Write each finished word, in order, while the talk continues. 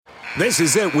This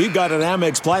is it. We've got an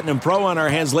Amex Platinum Pro on our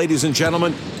hands, ladies and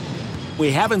gentlemen.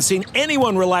 We haven't seen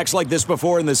anyone relax like this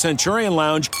before in the Centurion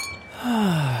Lounge.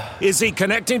 Is he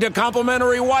connecting to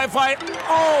complimentary Wi-Fi?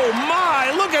 Oh,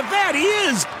 my. Look at that. He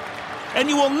is. And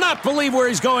you will not believe where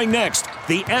he's going next.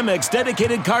 The Amex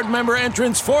dedicated card member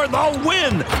entrance for the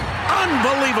win.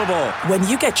 Unbelievable. When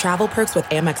you get travel perks with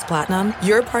Amex Platinum,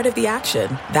 you're part of the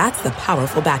action. That's the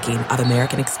powerful backing of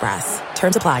American Express.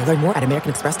 Terms apply. Learn more at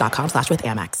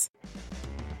americanexpress.com/withAmex.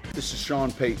 This is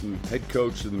Sean Payton, head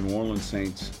coach of the New Orleans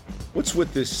Saints. What's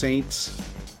with this Saints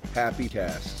Happy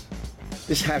Cast?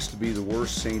 This has to be the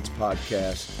worst Saints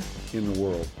podcast in the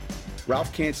world.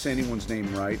 Ralph can't say anyone's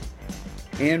name right.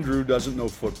 Andrew doesn't know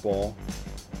football.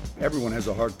 Everyone has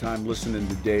a hard time listening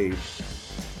to Dave.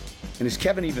 And is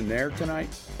Kevin even there tonight?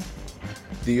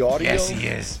 The audio? Yes, he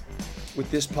is. With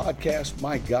this podcast,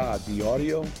 my God, the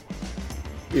audio,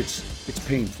 it's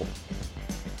painful.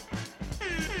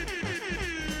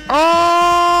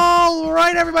 All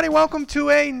right, everybody, welcome to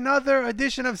another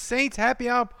edition of Saints Happy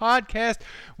Hour Podcast.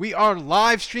 We are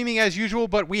live streaming as usual,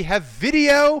 but we have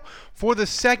video for the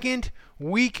second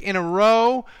week in a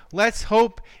row. Let's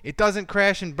hope it doesn't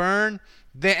crash and burn.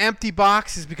 The empty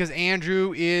box is because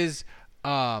Andrew is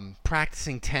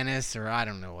practicing tennis, or I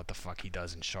don't know what the fuck he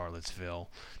does in Charlottesville.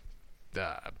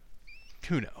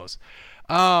 Who knows?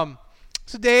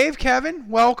 So Dave, Kevin,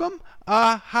 welcome.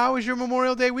 How is your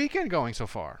Memorial Day weekend going so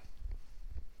far?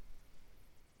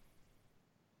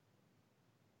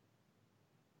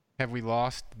 Have we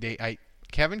lost Dave?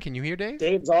 Kevin, can you hear Dave?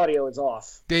 Dave's audio is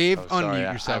off. Dave,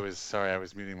 unmute yourself. I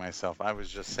was muting myself. I was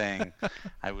just saying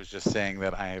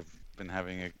that I've been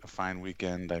having a fine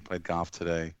weekend. I played golf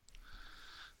today.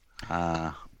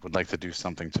 Would like to do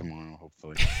something tomorrow,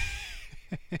 hopefully.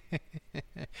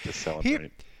 To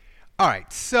celebrate. All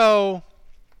right, so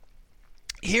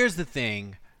here's the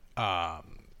thing.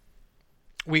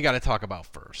 We got to talk about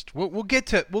first. We'll get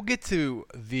to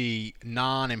the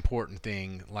non-important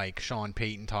thing, like Sean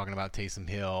Payton talking about Taysom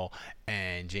Hill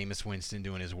and Jameis Winston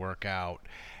doing his workout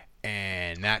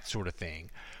and that sort of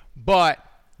thing. But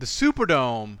the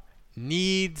Superdome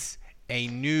needs a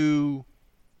new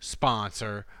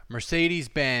sponsor.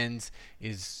 Mercedes-Benz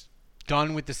is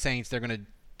done with the Saints. They're going to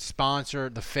sponsor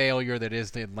the failure that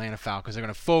is the Atlanta Falcons. They're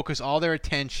going to focus all their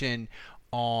attention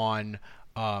on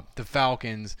the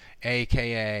Falcons,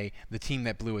 a.k.a. the team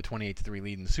that blew a 28-3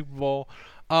 lead in the Super Bowl.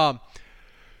 So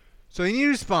they need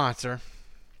a sponsor.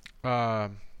 I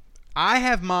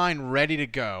have mine ready to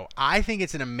go. I think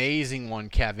it's an amazing one,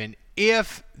 Kevin.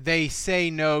 If they say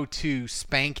no to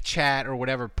Spank Chat or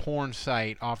whatever porn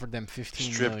site offered them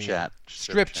 $15 million.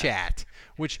 Strip Chat,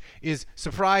 which is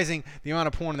surprising. The amount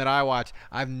of porn that I watch,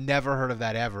 I've never heard of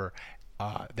that ever.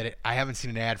 I haven't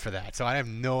seen an ad for that, so I have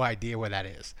no idea what that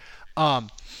is. And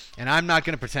I'm not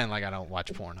going to pretend like I don't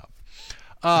watch Pornhub.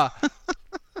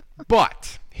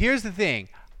 But here's the thing.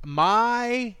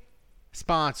 My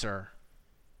sponsor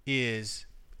is,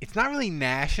 it's not really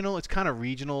national. It's kind of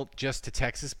regional just to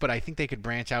Texas, but I think they could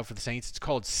branch out for the Saints. It's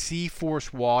called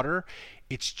C-Force Water.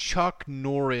 It's Chuck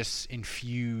Norris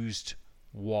infused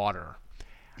water.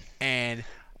 And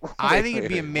I think it'd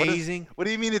be amazing. What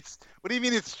do you mean it's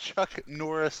Chuck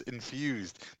Norris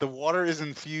infused? The water is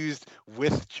infused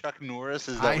with Chuck Norris?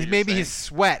 Is that what you're maybe saying? his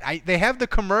sweat. They have the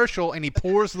commercial, and he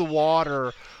pours the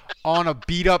water on a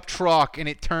beat-up truck, and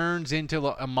it turns into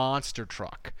a monster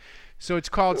truck. So it's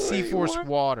called C-Force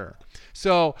Water.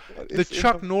 So the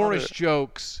Chuck Norris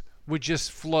jokes would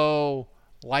just flow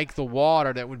like the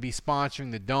water that would be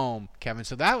sponsoring the Dome, Kevin.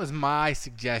 So that was my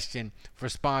suggestion for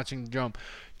sponsoring the Dome.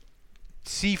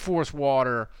 C-Force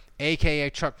Water, a.k.a.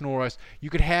 Chuck Norris.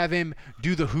 You could have him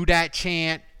do the Who Dat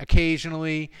chant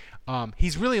occasionally.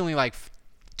 He's really only like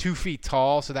 2 feet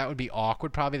tall, so that would be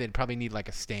awkward probably. They'd probably need like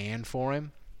a stand for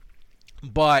him.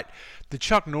 But the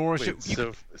Chuck Norris...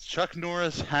 Chuck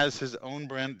Norris has his own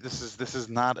brand. This is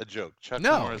not a joke. Chuck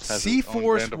no, Norris has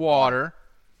C-Force his own brand of water.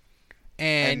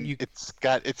 And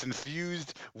it's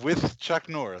infused with Chuck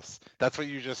Norris. That's what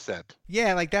you just said.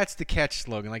 Yeah, like that's the catch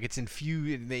slogan. Like it's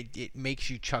infused. It makes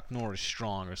you Chuck Norris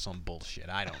strong or some bullshit.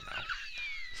 I don't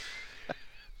know.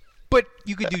 But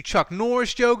you could do Chuck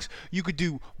Norris jokes. You could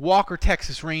do Walker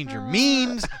Texas Ranger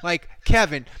memes. Like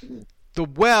Kevin, the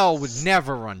well would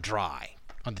never run dry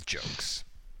on the jokes.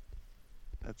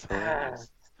 That's hilarious.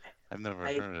 I've never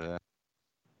heard of that.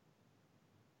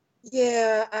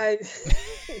 Yeah,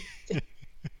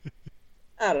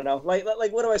 I don't know. Like,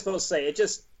 what am I supposed to say?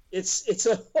 It's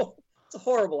a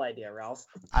horrible idea, Ralph.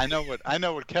 I know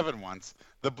what Kevin wants.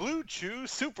 The Blue Chew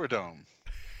Superdome.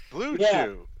 Blue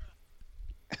Chew.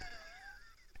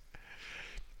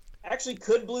 Actually,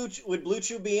 would Blue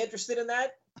Chew be interested in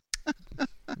that?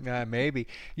 Maybe.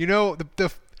 You know,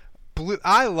 the blue.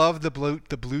 I love the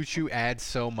Blue Chew ad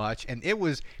so much, and it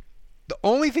was the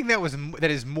only thing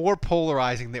that is more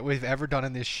polarizing that we've ever done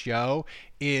in this show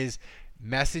is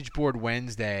Message Board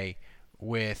Wednesday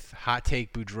with Hot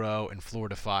Take Boudreaux and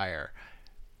Florida Fire.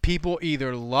 People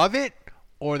either love it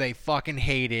or they fucking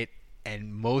hate it,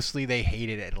 and mostly they hate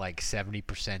it at like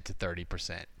 70% to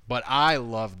 30%. But I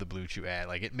love the Blue Chew ad.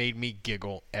 Like, it made me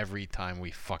giggle every time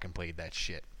we fucking played that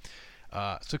shit.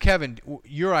 So, Kevin,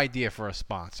 your idea for a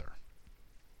sponsor?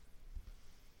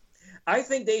 I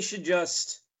think they should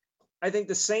I think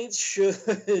the Saints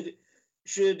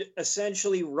should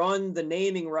essentially run the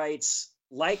naming rights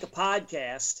like a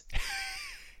podcast.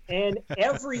 And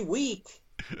every week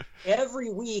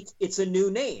it's a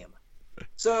new name.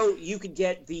 So you could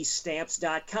get the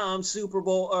stamps.com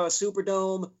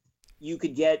Superdome. You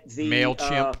could get the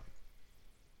MailChimp.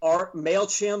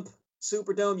 MailChimp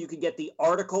Superdome. You could get the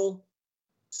Article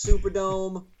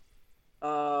Superdome.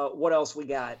 What else we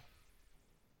got?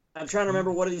 I'm trying to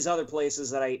remember what are these other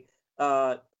places that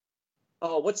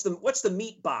what's the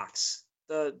meat box?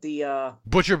 The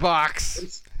Butcher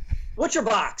Box. Butcher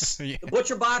Box. Yeah. The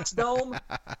Butcher Box Dome.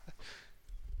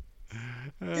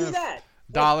 Do that.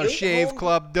 Dollar Like, Shave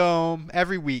Club Dome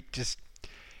every week.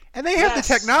 And they have the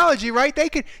technology, right? They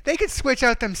could switch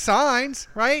out them signs,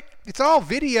 right? It's all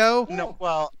video. No,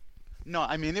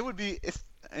 I mean, it would be, if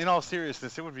in all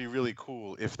seriousness, it would be really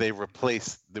cool if they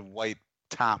replaced the white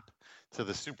top to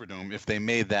the Superdome, if they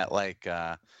made that like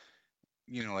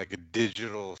like a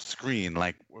digital screen,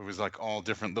 like it was like all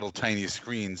different little tiny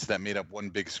screens that made up one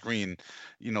big screen,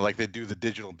 like they do the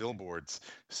digital billboards.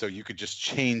 So you could just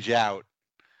change out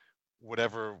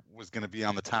whatever was going to be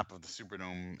on the top of the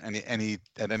Superdome at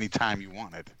any time you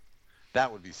wanted.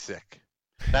 That would be sick.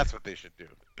 That's what they should do.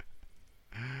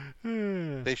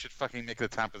 They should fucking make the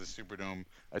top of the Superdome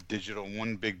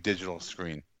one big digital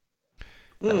screen.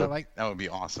 That would be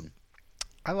awesome.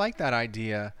 I like that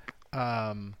idea.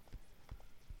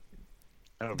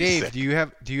 Dave, do you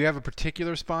have a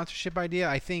particular sponsorship idea?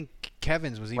 I think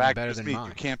Kevin's was even better than mine.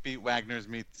 You can't beat Wagner's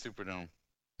Meat Superdome.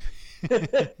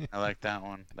 I like that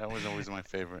one. That was always my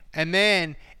favorite. And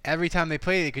then every time they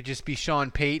play, it could just be Sean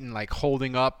Payton like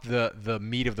holding up the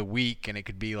meat of the week, and it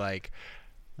could be like,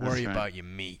 "Worry about your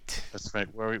meat." That's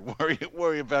right.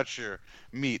 Worry about your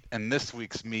meat. And this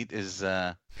week's meat is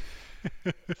 $12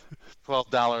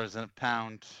 a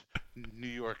pound, New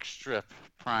York strip,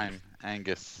 prime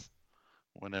Angus,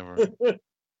 whatever.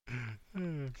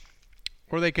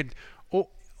 Or they could.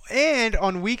 And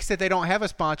on weeks that they don't have a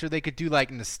sponsor, they could do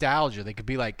like nostalgia. They could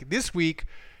be like, this week,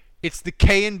 it's the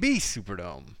K&B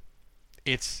Superdome.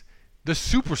 It's the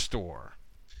Superstore.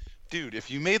 Dude,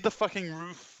 if you made the fucking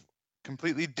roof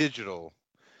completely digital,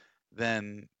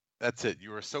 then that's it.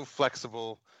 You are so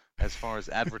flexible as far as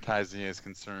advertising is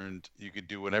concerned. You could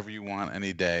do whatever you want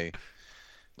any day.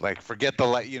 Like, forget the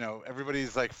light.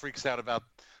 Everybody's like freaks out about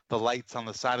the lights on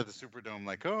the side of the Superdome,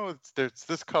 like, oh, it's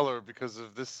this color because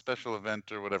of this special event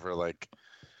or whatever. Like,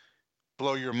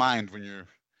 blow your mind when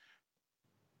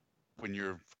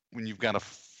you've got a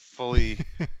full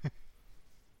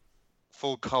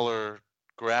color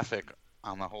graphic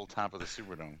on the whole top of the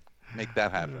Superdome. Make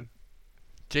that happen.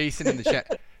 Jason in the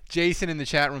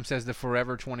chat room says the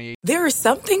Forever 28. There are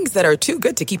some things that are too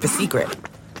good to keep a secret.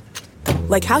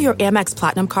 Like how your Amex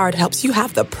Platinum card helps you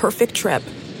have the perfect trip.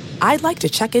 I'd like to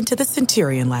check into the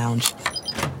Centurion Lounge.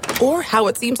 Or how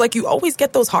it seems like you always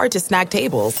get those hard-to-snag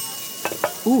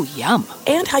tables. Ooh, yum.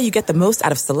 And how you get the most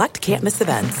out of select can't-miss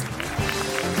events.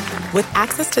 With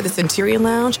access to the Centurion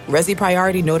Lounge, Resi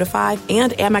Priority Notified,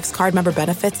 and Amex card member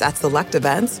benefits at select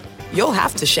events, you'll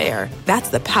have to share. That's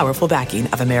the powerful backing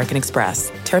of American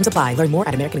Express. Terms apply. Learn more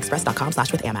at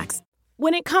americanexpress.com/withAmex.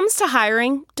 When it comes to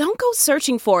hiring, don't go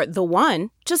searching for the one.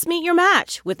 Just meet your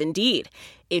match with Indeed.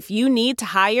 If you need to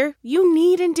hire, you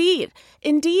need Indeed.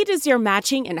 Indeed is your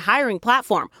matching and hiring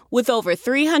platform with over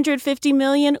 350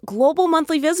 million global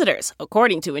monthly visitors,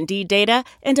 according to Indeed data,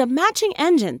 and a matching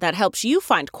engine that helps you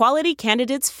find quality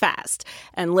candidates fast.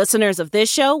 And listeners of this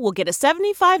show will get a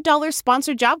 $75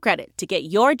 sponsored job credit to get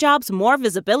your jobs more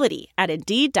visibility at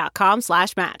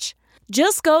Indeed.com/match.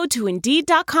 Just go to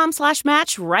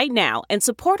Indeed.com/match right now and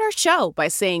support our show by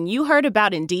saying you heard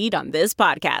about Indeed on this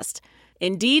podcast.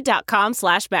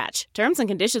 Indeed.com/match. Terms and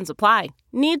conditions apply.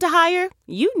 Need to hire?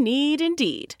 You need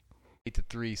Indeed.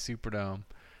 8-3 Superdome.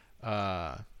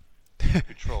 You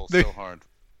troll so hard.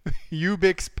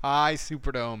 Ubix Pie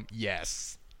Superdome.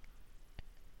 Yes.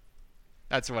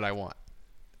 That's what I want.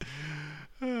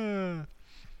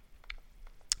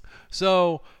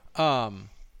 So,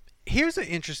 here's an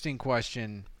interesting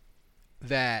question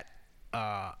that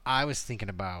I was thinking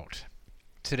about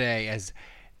today as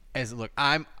look,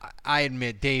 I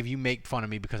admit, Dave, you make fun of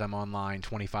me because I'm online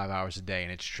 25 hours a day,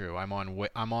 and it's true. I'm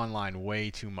online way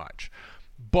too much.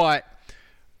 But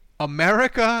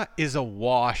America is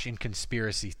awash in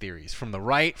conspiracy theories from the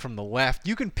right, from the left.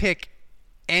 You can pick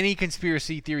any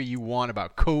conspiracy theory you want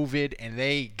about COVID, and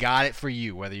they got it for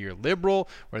you. Whether you're liberal,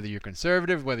 whether you're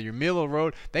conservative, whether you're middle of the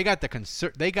road, they got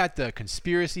the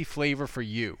conspiracy flavor for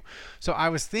you. So I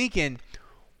was thinking,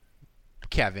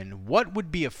 Kevin, what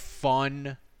would be a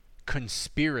fun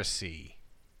conspiracy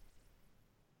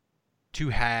to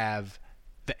have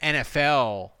the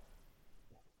NFL?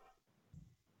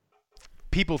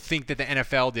 People think that the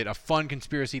NFL did a fun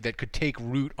conspiracy that could take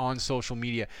root on social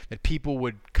media that people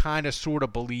would kind of sort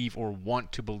of believe or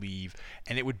want to believe,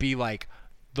 and it would be like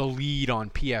the lead on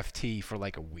PFT for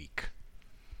like a week.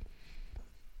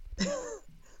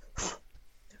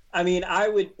 I mean,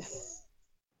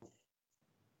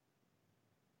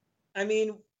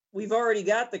 we've already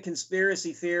got the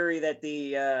conspiracy theory that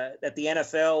the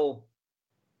NFL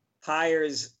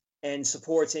hires and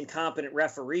supports incompetent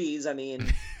referees. I mean,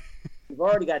 we've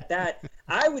already got that.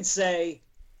 I would say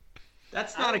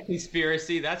that's not a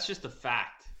conspiracy. That's just a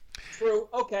fact. True.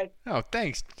 Okay. Oh,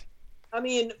 thanks. I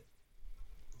mean,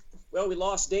 well, we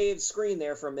lost Dave's screen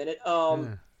there for a minute.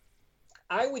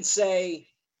 I would say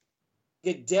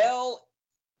Goodell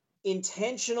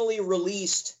intentionally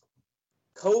released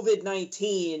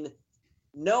COVID-19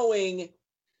 knowing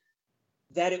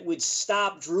that it would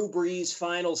stop Drew Brees'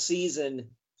 final season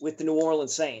with the New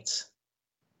Orleans Saints.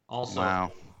 Also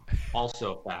a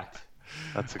fact.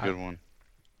 That's a good one.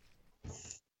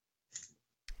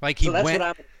 Like he so that's went, what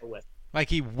I'm going to go with. Like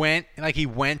he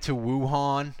went to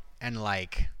Wuhan and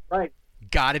right.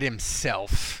 got it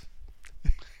himself.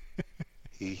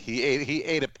 He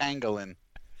ate a pangolin.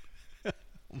 Oh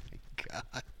my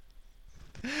God.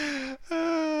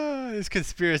 This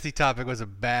conspiracy topic was a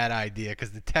bad idea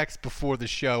because the text before the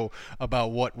show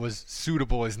about what was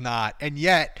suitable is not, and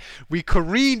yet we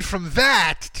careened from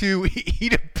that to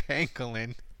eat a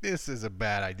pangolin. This is a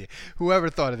bad idea. Whoever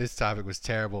thought of this topic was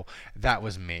terrible. That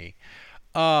was me.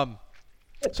 So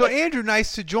Andrew,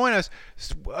 nice to join us.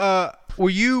 Are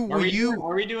we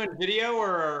doing video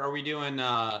or are we doing?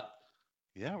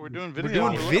 Yeah, we're doing video.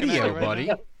 We're doing video,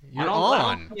 buddy. You're on.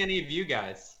 I don't see any of you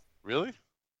guys. Really?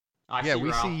 Yeah,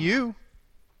 we see you.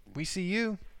 We see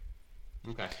you.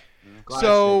 Okay.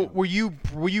 So were you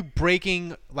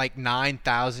breaking like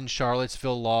 9,000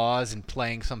 Charlottesville laws and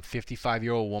playing some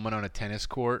 55-year-old woman on a tennis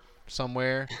court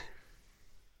somewhere?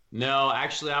 No,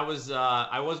 actually, I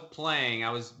was playing.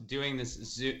 I was doing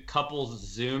this couples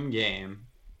Zoom game.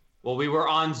 Well, we were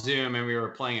on Zoom and we were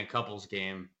playing a couples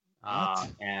game, so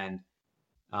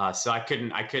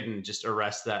I couldn't just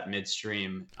arrest that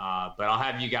midstream. But I'll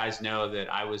have you guys know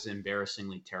that I was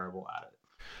embarrassingly terrible at it.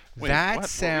 Wait, that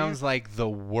sounds like the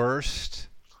worst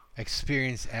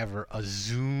experience ever. A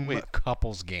Zoom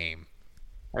couples game.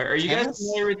 Are you guys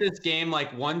familiar with this game?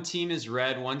 Like one team is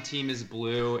red, one team is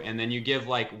blue, and then you give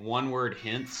like one-word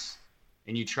hints,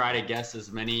 and you try to guess as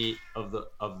many of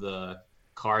the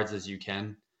cards as you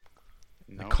can.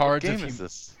 No, Cards what game is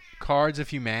this? Cards of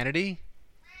Humanity?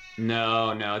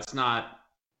 No, it's not.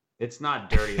 It's not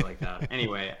dirty like that.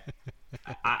 Anyway,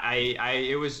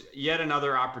 it was yet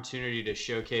another opportunity to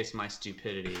showcase my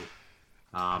stupidity.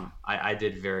 I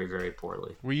did very, very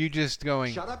poorly. Were you just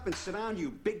going? Shut up and sit down, you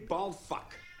big bald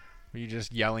fuck. Were you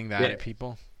just yelling that at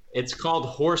people? It's called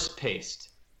horse paste.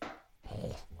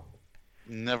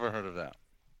 Never heard of that.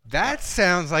 That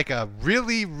sounds like a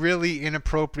really, really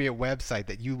inappropriate website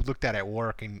that you looked at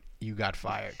work and you got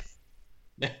fired.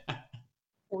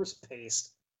 Horse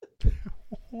paste.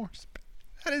 Horse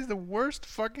paste. That is the worst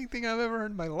fucking thing I've ever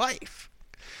heard in my life.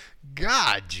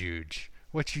 God, Juge,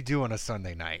 what you do on a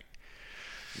Sunday night?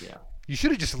 Yeah. You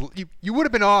should have just you would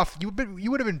have been off. You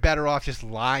would have been better off just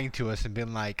lying to us and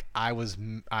been like, I was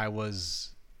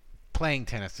playing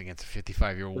tennis against a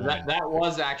 55-year-old woman. That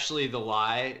was actually the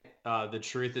lie. The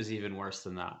truth is even worse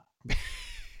than that.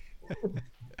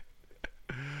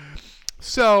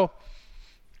 So,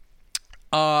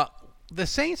 the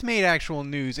Saints made actual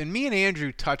news, and me and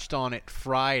Andrew touched on it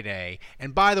Friday.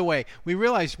 And by the way, we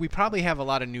realized we probably have a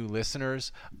lot of new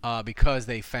listeners because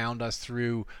they found us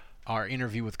through our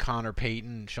interview with Connor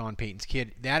Payton, Sean Payton's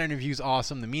kid. That interview's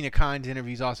awesome. The Mina Kimes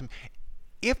interview's awesome.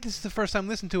 If this is the first time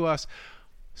listening to us,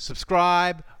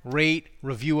 subscribe, rate,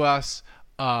 review us.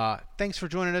 Thanks for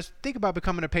joining us. Think about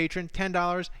becoming a patron.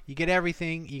 $10. You get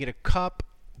everything. You get a cup,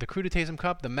 the Crew to Taysom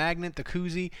cup, the magnet, the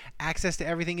koozie, access to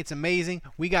everything. It's amazing.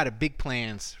 We got big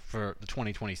plans for the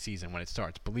 2020 season when it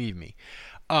starts. Believe me.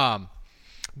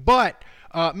 But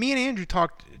me and Andrew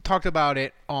talked about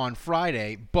it on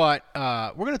Friday, but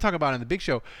we're going to talk about it in the big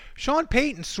show. Sean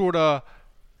Payton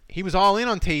he was all in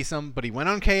on Taysom, but he went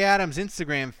on Kay Adams'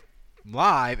 Instagram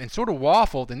Live and sort of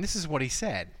waffled, and this is what he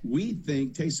said. We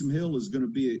think Taysom Hill is going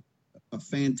to be a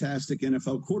fantastic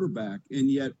NFL quarterback, and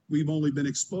yet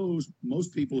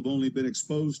most people have only been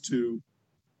exposed to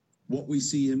what we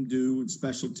see him do in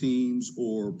special teams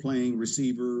or playing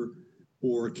receiver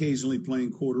or occasionally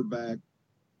playing quarterback.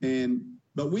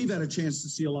 But we've had a chance to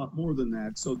see a lot more than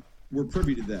that, so we're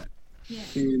privy to that. Yeah.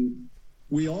 And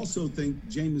we also think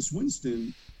Jameis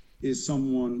Winston is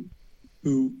someone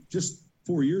who just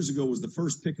 4 years ago was the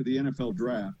first pick of the NFL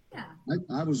draft. Yeah.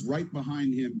 I was right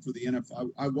behind him for the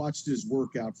NFL. I watched his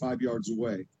workout 5 yards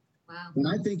away. Wow. And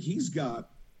I think he's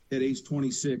got, at age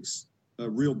 26, a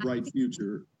real bright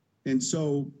future. And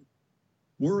so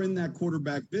we're in that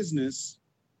quarterback business.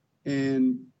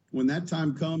 And when that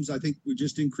time comes, I think we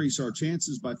just increase our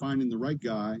chances by finding the right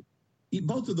guy.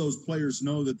 Both of those players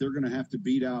know that they're going to have to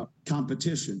beat out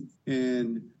competition.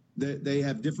 And they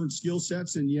have different skill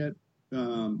sets, and yet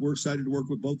we're excited to work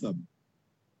with both of them.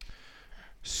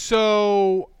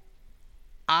 So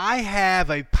I have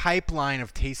a pipeline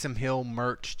of Taysom Hill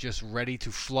merch just ready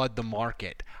to flood the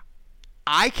market.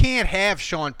 I can't have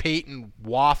Sean Payton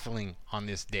waffling on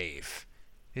this, Dave.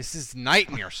 This is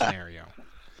nightmare scenario.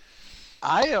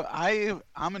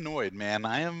 I'm annoyed, man.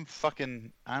 I'm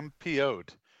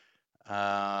PO'd.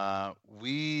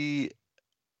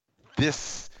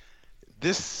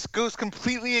 This goes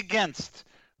completely against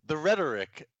the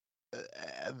rhetoric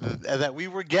that we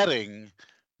were getting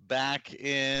back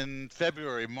in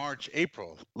February, March,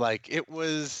 April. Like,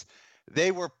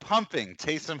 they were pumping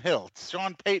Taysom Hill.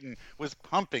 Sean Payton was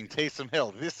pumping Taysom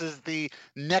Hill. This is the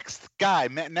next guy,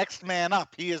 next man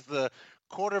up. He is the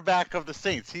quarterback of the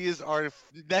Saints. He is our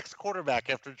next quarterback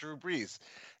after Drew Brees.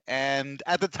 And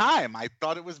at the time, I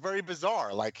thought it was very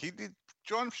bizarre. Like,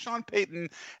 Sean Payton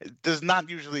does not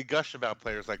usually gush about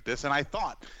players like this, and I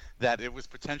thought that it was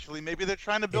potentially maybe they're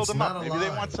trying to build him up. Maybe they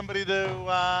want somebody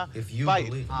to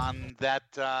fight on that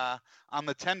on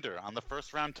the tender, on the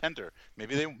first round tender.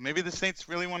 Maybe the Saints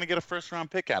really want to get a first round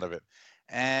pick out of it.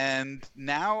 And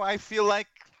now I feel like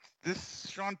this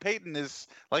Sean Payton is,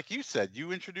 like you said,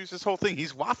 you introduced this whole thing.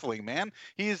 He's waffling, man.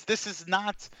 This is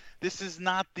not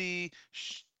the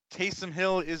Taysom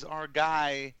Hill is our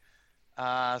guy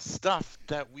stuff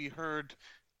that we heard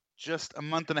just a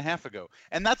month and a half ago.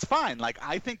 And that's fine. Like,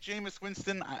 I think Jameis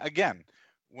Winston, again,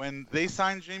 when they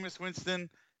signed Jameis Winston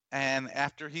and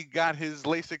after he got his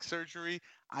LASIK surgery,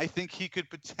 I think he could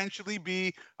potentially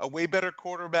be a way better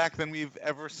quarterback than we've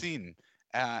ever seen.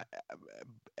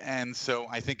 And so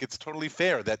I think it's totally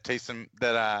fair that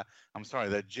that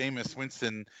Jameis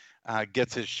Winston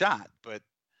gets his shot. But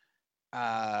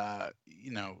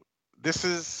this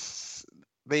is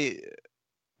they've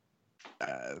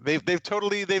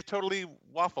totally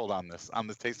waffled on this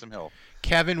Taysom Hill.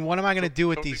 Kevin, what am I going to do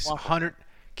with these 100?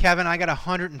 Kevin, I got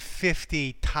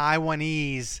 150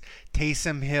 Taiwanese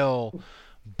Taysom Hill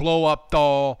blow up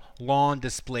doll lawn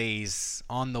displays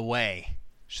on the way.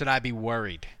 Should I be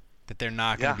worried that they're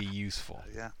not going to be useful?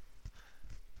 Yeah.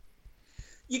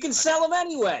 You can sell them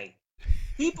anyway.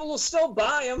 People will still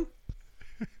buy them.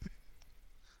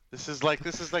 This is like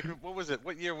what was it?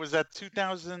 What year was that?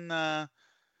 2000.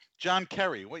 John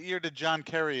Kerry. What year did John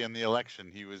Kerry in the election?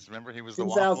 He was the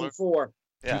 2004.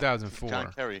 Yeah, 2004.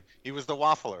 John Kerry. He was the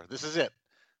waffler. This is it.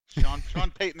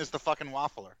 Sean Payton is the fucking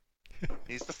waffler.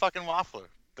 He's the fucking waffler.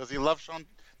 Does he love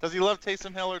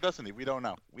Taysom Hill or doesn't he? We don't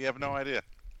know. We have no idea.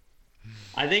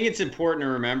 I think it's important to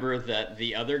remember that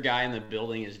the other guy in the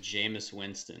building is Jameis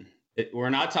Winston. We're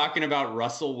not talking about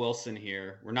Russell Wilson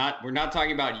here. We're not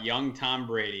talking about young Tom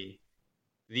Brady.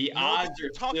 The odds are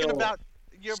talking still about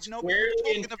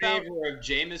squarely in favor of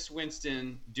Jameis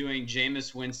Winston doing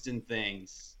Jameis Winston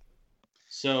things.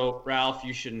 So, Ralph,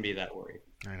 you shouldn't be that worried.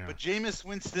 I know. But Jameis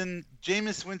Winston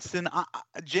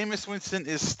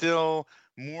is still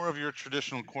more of your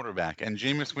traditional quarterback, and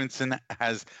Jameis Winston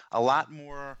has a lot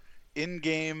more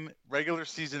in-game regular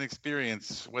season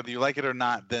experience, whether you like it or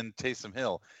not, than Taysom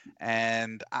Hill.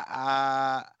 And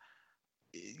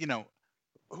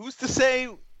who's to say?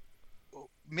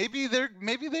 Maybe they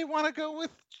want to go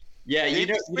with. Yeah, you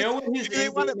know what his maybe they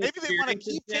want to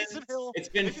keep Taysom Hill. It's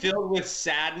been filled with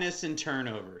sadness and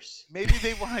turnovers. Maybe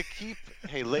they want to keep.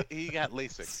 He got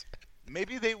LASIK.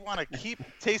 Maybe they want to keep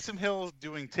Taysom Hill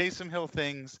doing Taysom Hill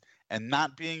things and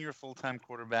not being your full-time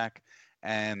quarterback.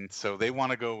 And so they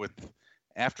want to go with,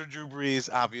 after Drew Brees,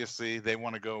 obviously they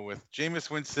want to go with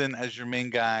Jameis Winston as your main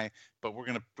guy, but we're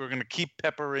gonna keep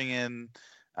peppering in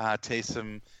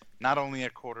Taysom not only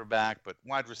at quarterback, but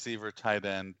wide receiver, tight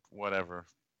end, whatever.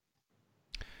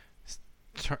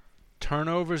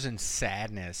 Turnovers and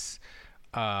sadness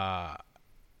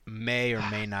may or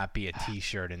may not be a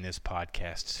T-shirt in this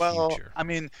podcast's future. I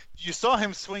mean, you saw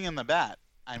him swinging the bat.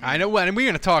 I know, and we're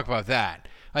going to talk about that.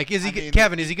 Like,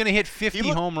 Kevin, is he going to hit 50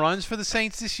 home runs for the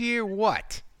Saints this year?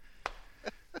 What?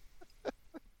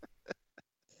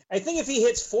 I think if he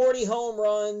hits 40 home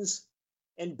runs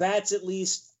and bats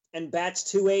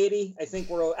 280, I think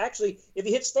we're actually, if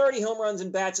he hits 30 home runs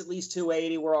and bats at least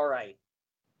 280, we're all right.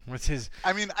 What's his?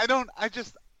 I mean, I don't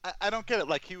get it.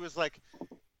 Like, he was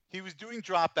doing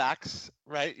dropbacks,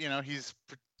 right? He's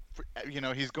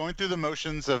going through the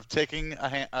motions of taking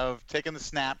the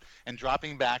snap and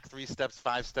dropping back 3 steps,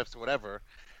 5 steps, whatever.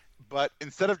 But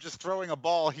instead of just throwing a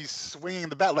ball, he's swinging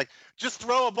the bat. Like, just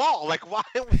throw a ball. Like, why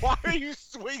are you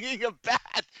swinging a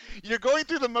bat? You're going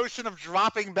through the motion of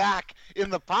dropping back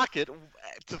in the pocket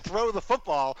to throw the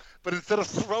football, but instead of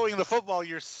throwing the football,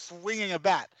 you're swinging a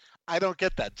bat. I don't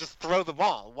get that. Just throw the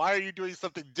ball. Why are you doing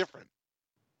something different?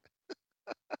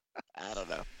 I don't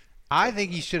know. I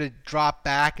think he should have dropped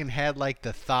back and had like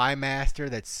the Thigh Master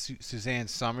that Suzanne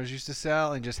Summers used to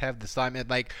sell, and just have the Thigh Master,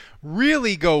 like,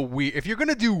 really go weird. If you're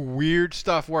gonna do weird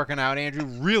stuff working out, Andrew,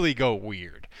 really go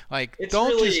weird. Like, it's don't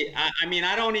really. I mean,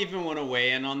 I don't even want to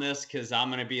weigh in on this because I'm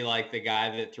gonna be like the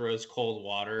guy that throws cold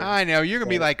water. I know you're gonna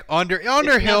be like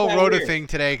Underhill wrote a thing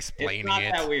today explaining it.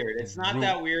 It's not that weird. It's not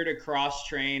that weird to cross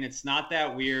train. It's not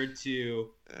that weird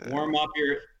to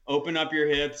open up your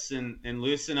hips and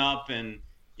loosen up and.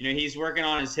 He's working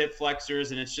on his hip flexors,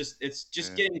 and it's just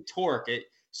getting torque.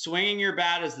 Swinging your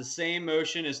bat is the same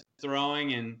motion as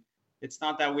throwing, and it's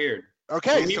not that weird.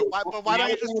 Okay, so why don't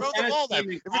you just throw the ball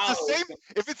then?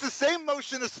 If it's the same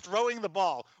motion as throwing the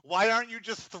ball, why aren't you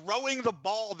just throwing the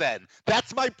ball then?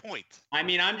 That's my point. I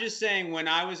mean, I'm just saying, when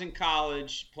I was in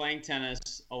college playing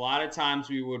tennis, a lot of times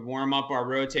we would warm up our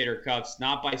rotator cuffs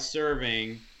not by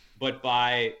serving, but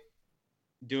by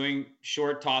doing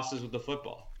short tosses with the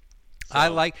football. So. I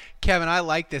like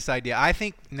this idea. I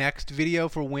think next video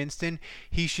for Winston,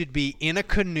 he should be in a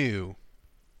canoe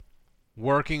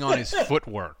working on his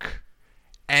footwork.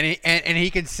 And he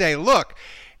can say, look,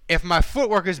 if my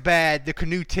footwork is bad, the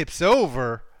canoe tips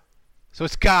over, so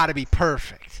it's got to be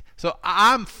perfect. So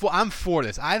I'm for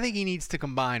this. I think he needs to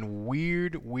combine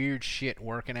weird shit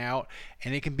working out,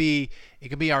 and it can be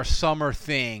our summer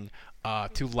thing.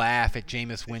 To laugh at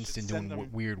Jameis Winston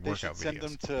doing weird workout videos. They should send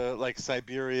them to like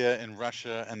Siberia and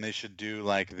Russia, and they should do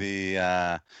like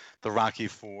the Rocky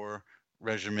IV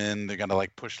regimen. They're gonna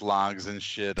like push logs and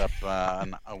shit up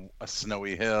on a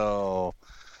snowy hill,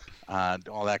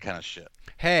 all that kind of shit.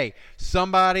 Hey,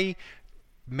 somebody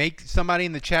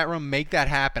in the chat room make that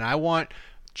happen. I want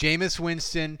Jameis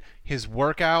Winston, his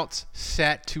workouts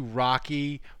set to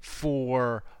Rocky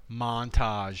IV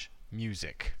montage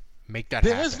music. Make that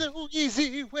happen. There's no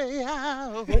easy way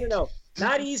out. No.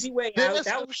 Not easy way out. There's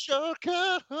no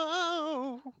shortcut.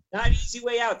 Not easy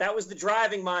way out. That was the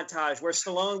driving montage where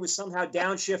Stallone was somehow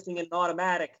downshifting in an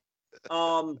automatic.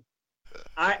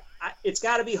 It's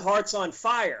got to be Hearts on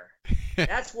Fire.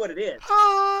 That's what it is.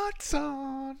 Hearts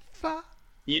on Fire.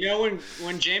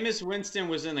 When Jameis Winston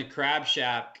was in the Crab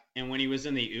Shack and when he was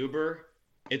in the Uber,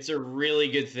 it's a really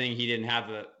good thing he didn't have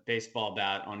a baseball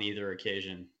bat on either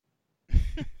occasion.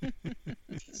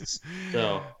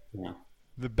 So, yeah.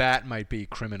 The bat might be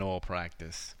criminal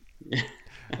practice.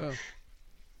 But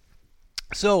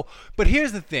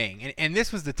here's the thing, and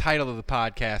this was the title of the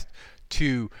podcast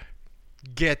to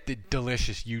get the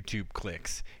delicious YouTube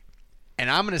clicks. And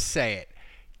I'm going to say it.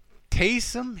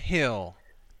 Taysom Hill,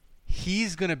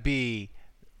 he's going to be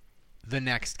the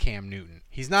next Cam Newton.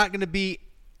 He's not going to be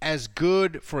as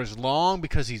good for as long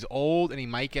because he's old and he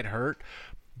might get hurt.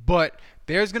 But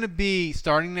there's going to be,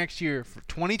 starting next year, for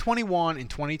 2021 and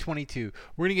 2022,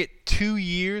 we're going to get 2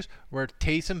 years where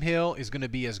Taysom Hill is going to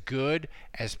be as good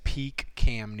as peak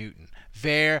Cam Newton.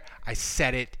 There, I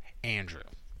said it, Andrew.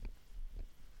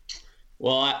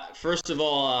 Well, first of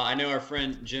all, I know our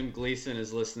friend Jim Gleason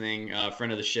is listening,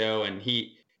 friend of the show, and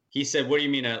he said, "What do you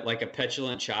mean, like a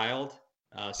petulant child?"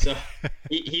 So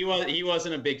he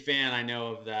wasn't a big fan, I know,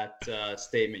 of that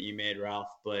statement you made, Ralph,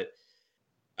 but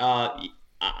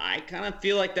I kind of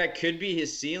feel like that could be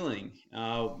his ceiling.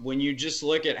 When you just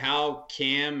look at how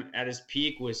Cam at his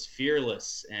peak was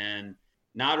fearless and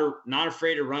not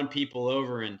afraid to run people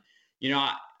over. And,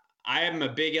 I am a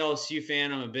big LSU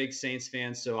fan. I'm a big Saints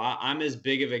fan. So I'm as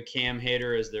big of a Cam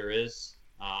hater as there is.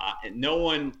 No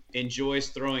one enjoys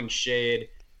throwing shade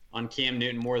on Cam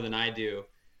Newton more than I do.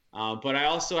 But I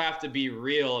also have to be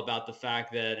real about the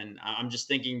fact that, and I'm just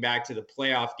thinking back to the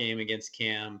playoff game against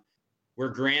Cam, where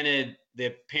granted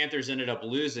the Panthers ended up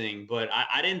losing, but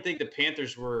I didn't think the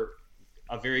Panthers were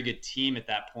a very good team at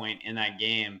that point in that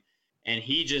game. And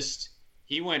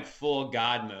he went full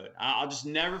God mode. I'll just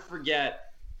never forget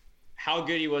how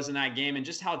good he was in that game and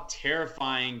just how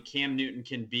terrifying Cam Newton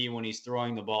can be when he's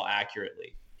throwing the ball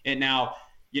accurately. And now,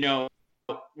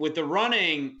 with the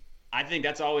running, I think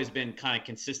that's always been kind of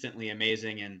consistently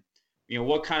amazing. And,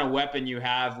 what kind of weapon you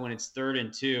have when it's 3rd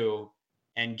and 2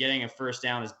 and getting a first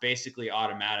down is basically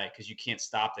automatic because you can't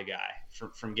stop the guy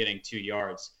from getting 2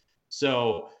 yards.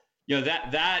 So,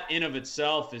 that in of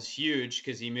itself is huge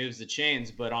because he moves the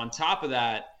chains. But on top of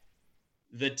that,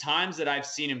 the times that I've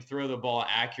seen him throw the ball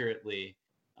accurately,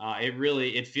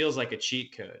 it feels like a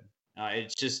cheat code.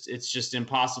 It's just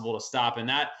impossible to stop. And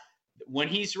that when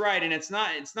he's right, and it's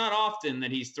not often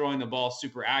that he's throwing the ball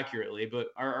super accurately, but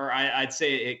I'd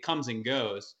say it comes and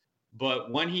goes.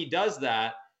 But when he does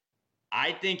that,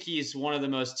 I think he's one of the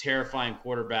most terrifying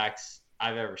quarterbacks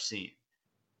I've ever seen.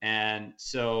 And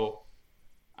so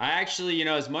I actually,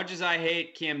 as much as I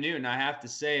hate Cam Newton, I have to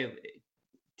say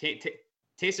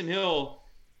Taysom Hill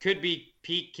could be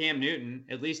peak Cam Newton,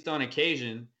 at least on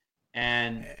occasion.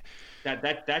 And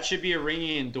that should be a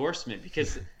ringing endorsement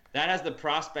because that has the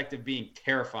prospect of being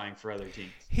terrifying for other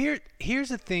teams. Here's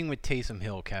the thing with Taysom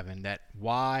Hill, Kevin, that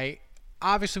why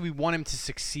obviously we want him to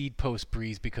succeed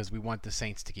post-Breeze because we want the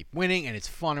Saints to keep winning, and it's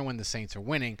funner when the Saints are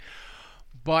winning.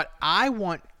 But I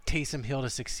want Taysom Hill to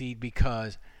succeed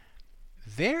because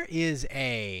there is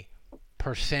a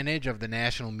percentage of the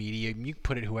national media, you can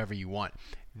put it whoever you want,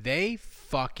 they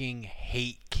fucking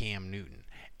hate Cam Newton.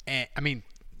 And I mean,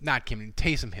 not Cam Newton,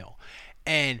 Taysom Hill.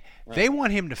 And they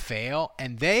want him to fail,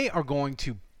 and they are going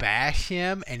to bash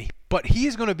him. But he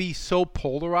is going to be so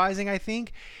polarizing, I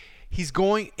think.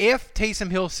 If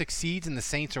Taysom Hill succeeds and the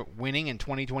Saints are winning in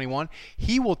 2021,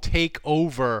 he will take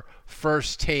over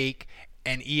First Take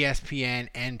and ESPN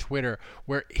and Twitter,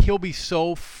 where he'll be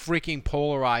so freaking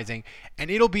polarizing. And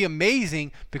it'll be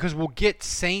amazing because we'll get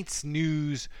Saints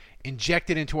news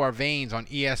injected into our veins on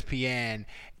ESPN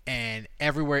and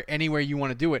anywhere you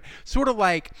want to do it. Sort of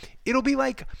like, it'll be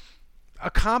like a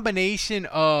combination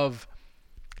of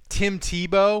Tim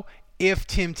Tebow if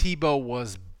Tim Tebow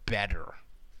was better.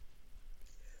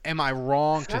 Am I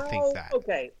wrong to think that?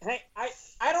 Okay. Hey,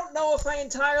 I don't know if I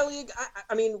entirely,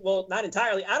 not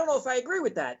entirely. I don't know if I agree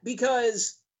with that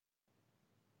because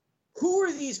who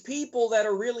are these people that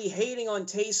are really hating on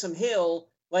Taysom Hill?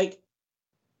 Like,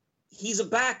 he's a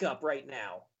backup right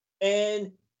now.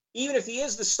 And even if he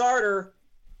is the starter,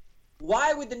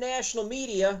 why would the national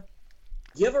media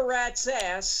give a rat's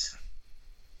ass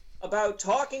about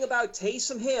talking about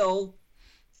Taysom Hill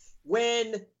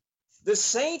when the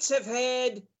Saints have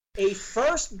had a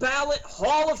first ballot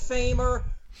Hall of Famer,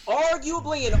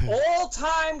 arguably an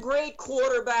all-time great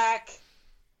quarterback,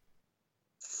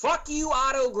 fuck you,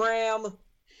 Otto Graham,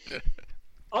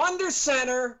 under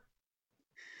center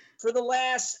for the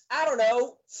last,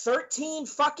 13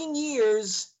 fucking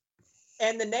years,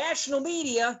 and the national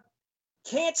media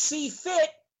can't see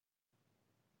fit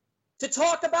to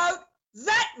talk about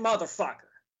that motherfucker.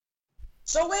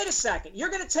 So wait a second. You're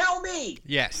going to tell me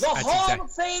the Hall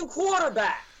of Fame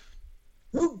quarterback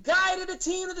who guided a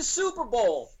team to the Super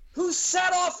Bowl, who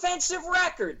set offensive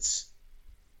records,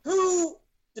 who,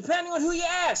 depending on who you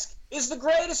ask, is the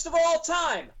greatest of all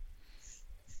time.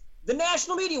 The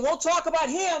national media won't talk about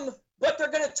him, but they're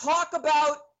going to talk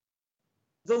about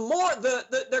they're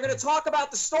going to talk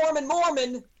about the Storm and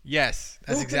Mormon. Yes,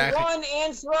 that's who exactly. Can run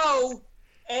and throw,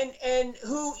 and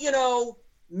who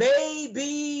may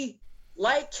be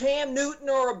like Cam Newton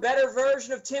or a better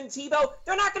version of Tim Tebow.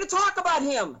 They're not going to talk about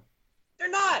him. They're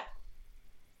not.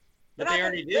 But they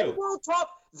already do.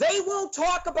 They won't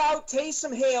talk about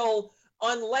Taysom Hill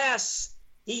unless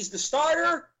he's the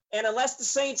starter and unless the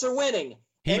Saints are winning.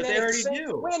 And then if the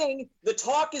Saints are winning, the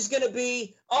talk is going to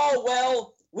be, oh,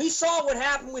 well, we saw what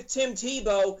happened with Tim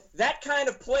Tebow. That kind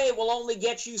of play will only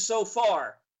get you so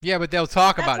far. Yeah, but they'll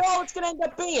talk about it. That's all it's going to end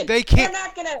up being. They can't. They're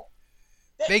not going to.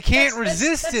 They can't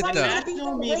resist it, though. The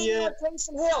national media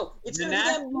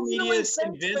is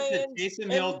convinced that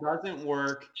Taysom Hill doesn't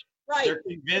work. Right. They're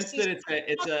convinced that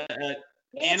it's a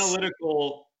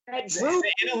analytical. The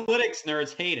analytics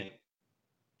nerds hate him.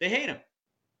 They hate him.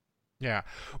 Yeah.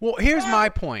 Well, here's my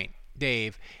point,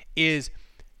 Dave, is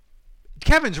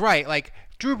Kevin's right. Like,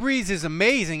 Drew Brees is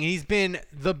amazing. He's been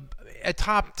a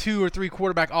top 2 or 3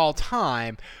 quarterback all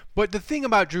time. But the thing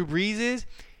about Drew Brees is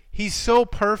he's so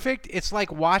perfect. It's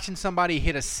like watching somebody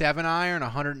hit a 7-iron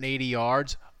 180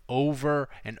 yards over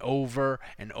and over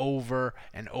and over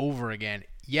and over again.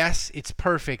 Yes, it's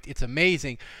perfect. It's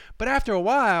amazing. But after a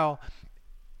while,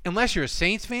 unless you're a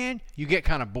Saints fan, you get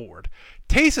kind of bored.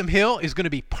 Taysom Hill is going to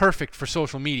be perfect for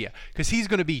social media because he's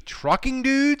going to be trucking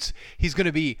dudes. He's going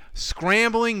to be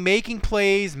scrambling, making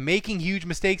plays, making huge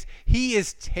mistakes. He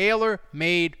is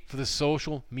tailor-made for the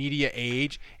social media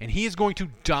age, and he is going to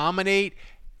dominate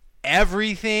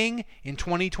everything in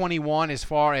 2021 as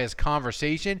far as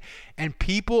conversation, and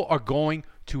people are going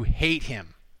to hate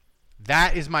him.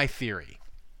 That is my theory.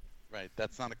 Right.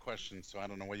 That's not a question, so I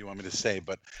don't know what you want me to say,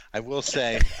 but I will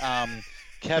say,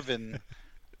 Kevin,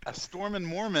 a Storm and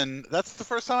Mormon, that's the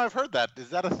first time I've heard that.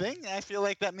 Is that a thing? I feel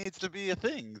like that needs to be a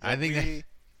thing. I've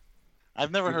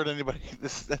never heard anybody.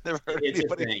 I've never heard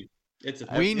anybody. A thing. It's a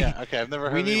thing. I've never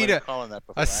heard anybody calling that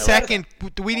before. A second.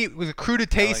 We need with a crew to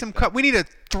Taysom cup. We need a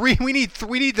three. We need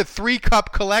the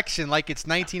 3-cup collection like it's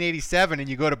 1987, and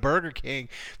you go to Burger King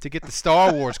to get the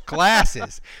Star Wars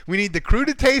glasses. We need the crew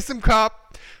to Taysom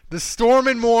cup, the Storm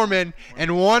and Mormon,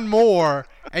 and one more,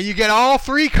 and you get all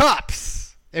 3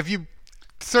 cups if you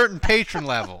certain patron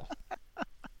level.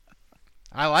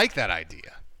 I like that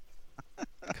idea.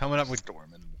 Coming up with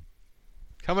Storm and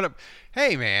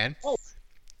Hey, man. Oh,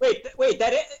 wait!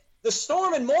 The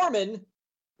Storm and Mormon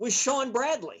was Sean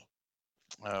Bradley.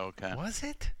 Oh, okay. Was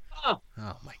it? Oh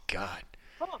my God.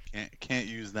 Can't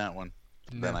use that one.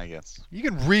 No. Then I guess You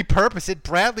can repurpose it.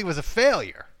 Bradley was a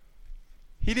failure.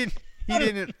 He didn't.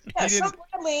 Sean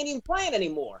Bradley ain't even playing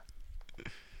anymore.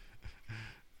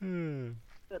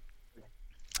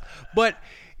 But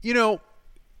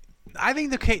I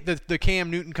think the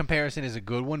Cam Newton comparison is a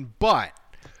good one. But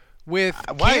with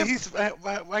why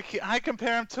can't I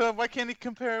compare him to? Why can't he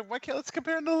compare? Let's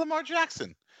compare him to Lamar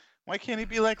Jackson? Why can't he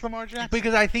be like Lamar Jackson?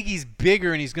 Because I think he's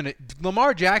bigger and he's gonna.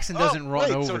 Lamar Jackson doesn't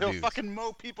run over so he'll dudes. fucking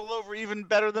mow people over even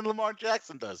better than Lamar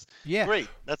Jackson does. Yeah, great.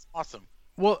 That's awesome.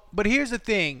 Well, but here's the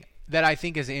thing that I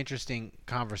think is an interesting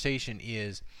conversation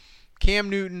is Cam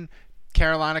Newton,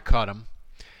 Carolina cut him,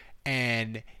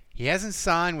 and he hasn't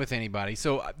signed with anybody.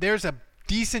 So there's a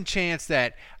decent chance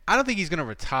that I don't think he's going to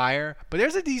retire, but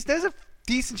there's a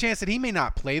decent chance that he may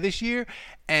not play this year.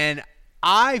 And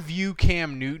I view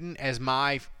Cam Newton as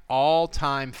my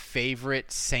all-time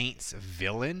favorite Saints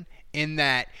villain in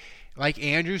that, like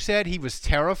Andrew said, he was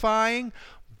terrifying,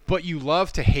 but you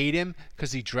love to hate him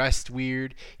because he dressed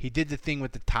weird. He did the thing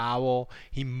with the towel.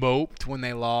 He moped when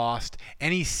they lost.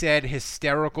 And he said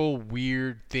hysterical,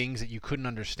 weird things that you couldn't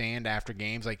understand after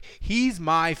games. Like, he's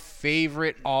my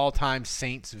favorite all-time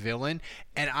Saints villain,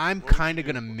 and I'm kind of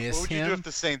going to miss him.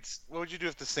 What would you do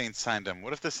if the Saints signed him?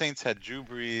 What if the Saints had Drew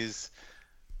Brees,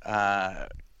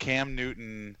 Cam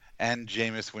Newton, and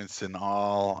Jameis Winston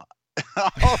all in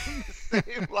the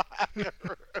same locker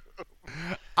room?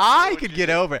 I could get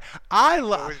over it. I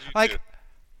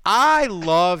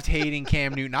loved hating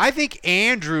Cam Newton. I think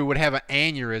Andrew would have an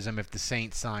aneurysm if the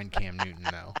Saints signed Cam Newton,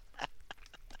 though.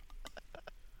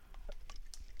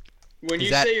 When you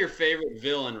say your favorite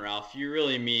villain, Ralph, you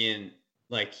really mean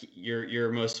like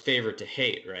your most favorite to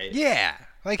hate, right? Yeah,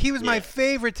 like he was my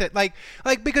favorite to like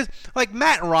because like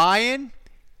Matt Ryan.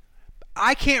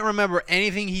 I can't remember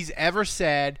anything he's ever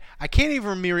said. I can't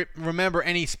even remember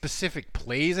any specific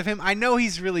plays of him. I know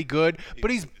he's really good,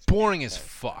 but he's boring as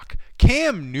fuck.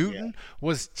 Cam Newton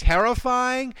was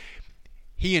terrifying.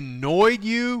 He annoyed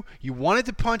you. You wanted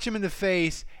to punch him in the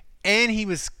face, and he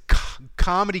was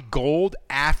comedy gold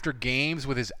after games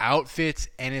with his outfits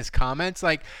and his comments.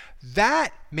 Like,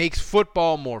 that makes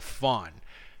football more fun.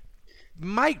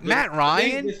 Matt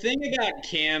Ryan. The thing about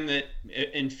Cam that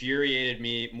infuriated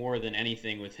me more than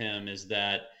anything with him is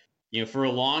that, for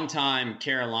a long time,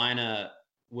 Carolina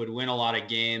would win a lot of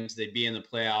games. They'd be in the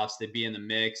playoffs. They'd be in the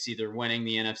mix, either winning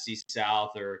the NFC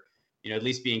South or, at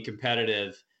least being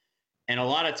competitive. And a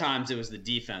lot of times it was the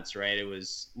defense, right? It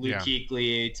was Luke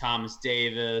Kuechly, Thomas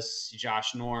Davis,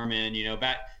 Josh Norman.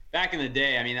 Back in the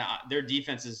day, I mean, their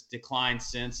defense has declined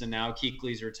since, and now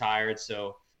Kuechly's retired,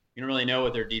 so you don't really know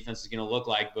what their defense is going to look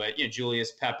like, but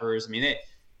Julius Peppers. I mean,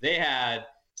 they had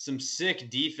some sick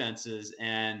defenses,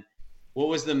 and what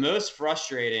was the most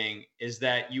frustrating is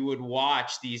that you would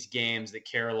watch these games that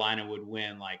Carolina would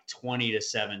win like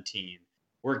 20-17,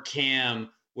 where Cam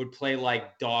would play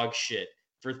like dog shit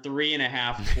for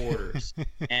 3.5 quarters,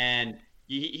 and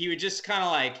he would just kind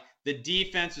of like the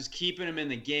defense was keeping him in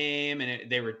the game, and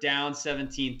they were down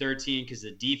 17-13 because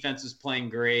the defense was playing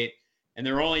great. And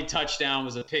their only touchdown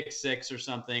was a pick six or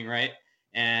something, right?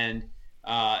 And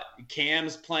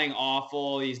Cam's playing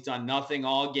awful. He's done nothing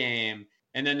all game.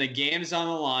 And then the game's on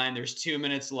the line. There's 2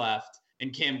 minutes left,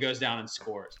 and Cam goes down and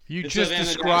scores. You just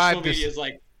described this. The media is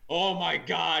like, oh, my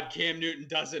God, Cam Newton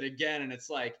does it again. And it's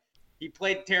like, he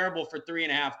played terrible for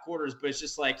 3.5 quarters, but it's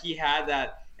just like he had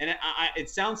that. And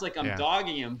it sounds like I'm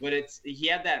dogging him, but he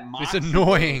had that moxie. It's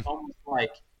annoying. Almost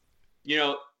like,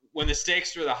 when the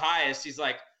stakes were the highest, he's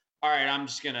like, all right, I'm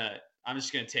just gonna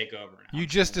take over now. You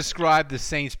just described the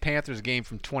Saints-Panthers game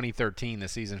from 2013, the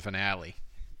season finale.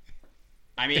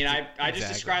 I mean, I just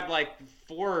described like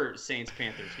 4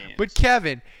 Saints-Panthers games. But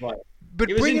Kevin,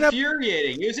 it was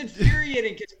infuriating. It was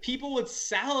infuriating because people would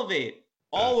salivate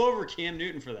all over Cam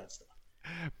Newton for that stuff.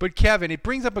 But Kevin, it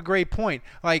brings up a great point.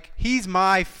 Like, he's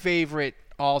my favorite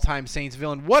all-time Saints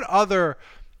villain. What other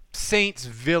Saints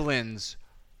villains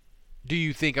do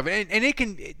you think of? And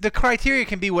the criteria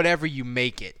can be whatever you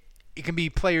make it. It can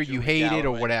be player you hated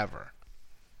or whatever.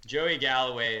 Joey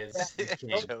Galloway is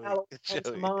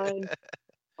Joey. Mine.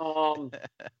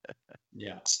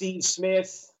 Yeah. Steve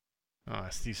Smith. Oh,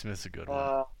 Steve Smith's a good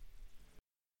one.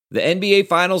 The NBA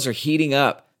Finals are heating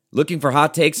up. Looking for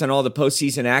hot takes on all the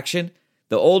postseason action?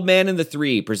 The Old Man and the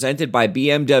Three, presented by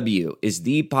BMW, is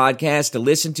the podcast to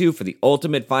listen to for the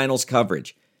ultimate finals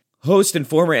coverage. Host and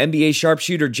former NBA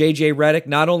sharpshooter JJ Redick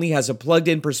not only has a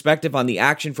plugged-in perspective on the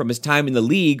action from his time in the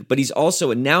league, but he's also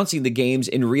announcing the games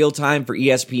in real time for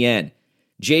ESPN.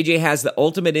 JJ has the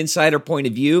ultimate insider point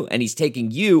of view, and he's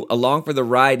taking you along for the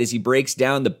ride as he breaks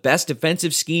down the best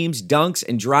defensive schemes, dunks,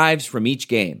 and drives from each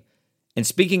game. And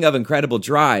speaking of incredible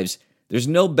drives, there's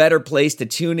no better place to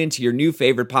tune into your new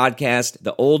favorite podcast,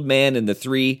 The Old Man and the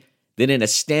Three, than in a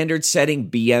standard-setting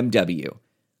BMW.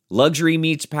 Luxury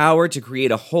meets power to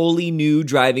create a wholly new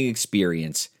driving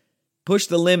experience. Push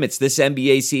the limits this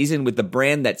NBA season with the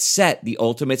brand that set the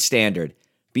ultimate standard.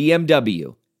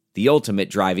 BMW, the ultimate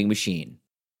driving machine.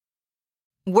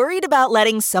 Worried about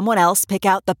letting someone else pick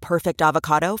out the perfect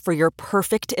avocado for your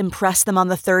perfect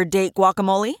impress-them-on-the-third-date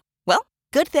guacamole? Well,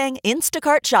 good thing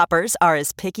Instacart shoppers are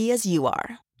as picky as you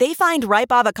are. They find ripe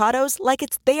avocados like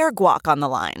it's their guac on the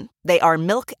line. They are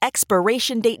milk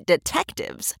expiration date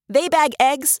detectives. They bag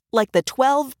eggs like the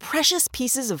 12 precious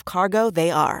pieces of cargo they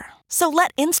are. So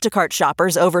let Instacart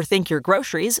shoppers overthink your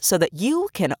groceries so that you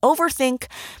can overthink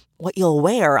what you'll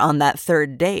wear on that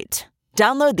third date.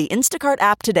 Download the Instacart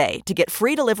app today to get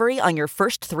free delivery on your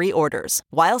first 3 orders,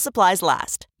 while supplies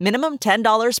last. Minimum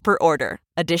 $10 per order.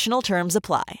 Additional terms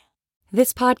apply.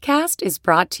 This podcast is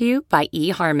brought to you by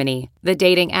eHarmony, the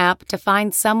dating app to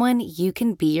find someone you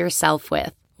can be yourself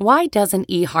with. Why doesn't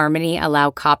eHarmony allow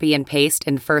copy and paste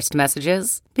in first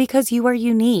messages? Because you are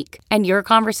unique, and your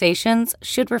conversations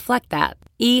should reflect that.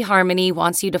 eHarmony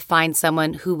wants you to find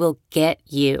someone who will get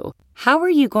you. How are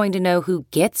you going to know who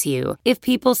gets you if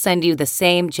people send you the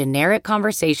same generic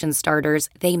conversation starters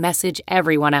they message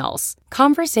everyone else?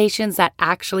 Conversations that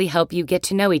actually help you get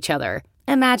to know each other.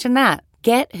 Imagine that.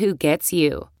 Get who gets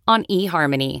you on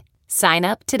eHarmony. Sign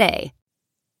up today.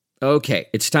 Okay,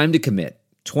 it's time to commit.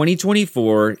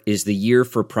 2024 is the year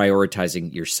for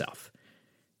prioritizing yourself.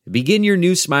 Begin your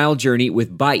new smile journey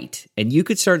with Byte, and you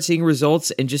could start seeing results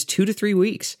in just 2 to 3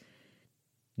 weeks.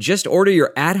 Just order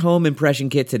your at-home impression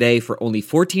kit today for only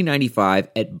 $14.95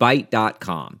 at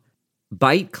Byte.com.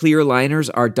 Byte clear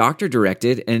liners are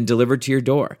doctor-directed and delivered to your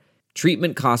door.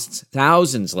 Treatment costs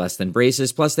thousands less than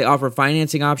braces, plus they offer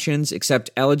financing options, accept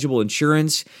eligible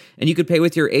insurance, and you could pay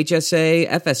with your HSA,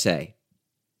 FSA.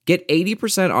 Get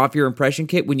 80% off your impression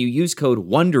kit when you use code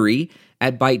WONDERY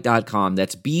at Byte.com.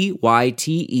 That's BYTE.com.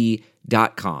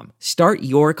 Start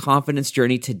your confidence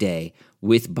journey today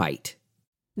with Byte.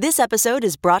 This episode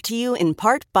is brought to you in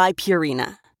part by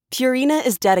Purina. Purina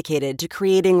is dedicated to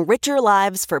creating richer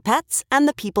lives for pets and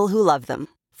the people who love them.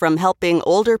 From helping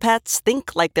older pets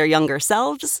think like their younger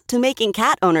selves to making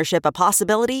cat ownership a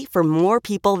possibility for more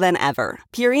people than ever,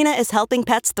 Purina is helping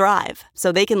pets thrive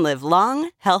so they can live long,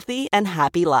 healthy, and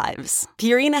happy lives.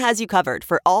 Purina has you covered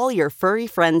for all your furry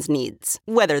friends' needs,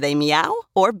 whether they meow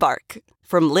or bark.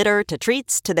 From litter to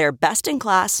treats to their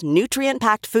best-in-class,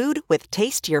 nutrient-packed food with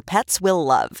taste your pets will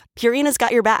love, Purina's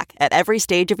got your back at every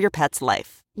stage of your pet's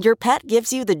life. Your pet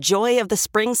gives you the joy of the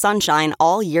spring sunshine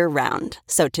all year round.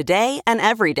 So today and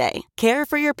every day, care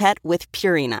for your pet with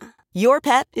Purina. Your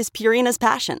pet is Purina's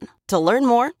passion. To learn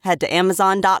more, head to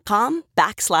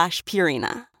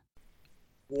Amazon.com/Purina.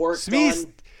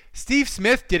 Steve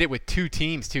Smith did it with 2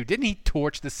 teams, too. Didn't he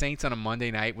torch the Saints on a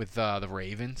Monday night with the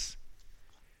Ravens?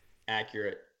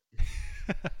 Accurate.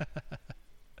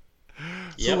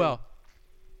 Yep. Well,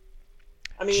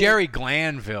 I mean, Jerry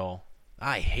Glanville.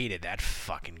 I hated that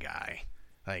fucking guy.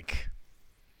 Like,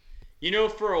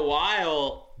 for a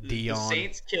while, the Dion.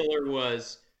 Saints killer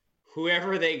was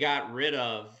whoever they got rid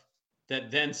of that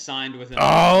then signed with him.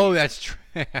 Oh, that's true.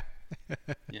 Yeah.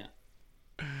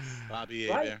 Bobby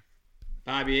Right. Hebert.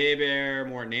 Bobby Hebert,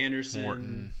 Morton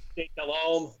Anderson. Jake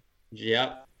Delhomme.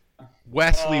 Yep.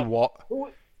 Wesley Walls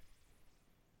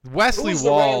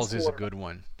is a good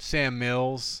one. Sam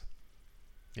Mills.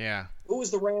 Yeah. Who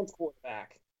was the Rams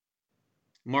quarterback?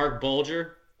 Mark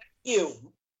Bulger.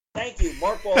 Thank you,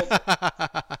 Mark Bulger.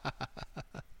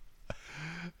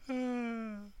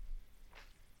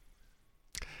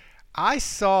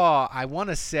 I want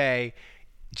to say,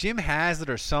 Jim Haslett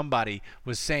or somebody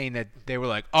was saying that they were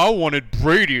like, I wanted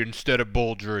Brady instead of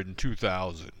Bulger in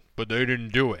 2000, but they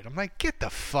didn't do it. I'm like, get the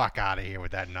fuck out of here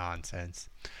with that nonsense.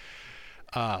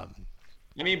 I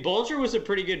mean, Bulger was a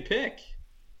pretty good pick.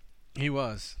 He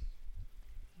was.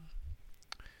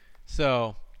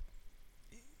 So,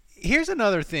 here's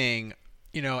another thing,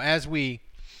 as we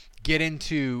get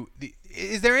into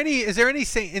is there any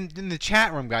Saint in the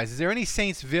chat room, guys? Is there any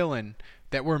Saints villain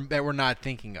that we're not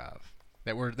thinking of,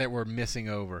 that we're missing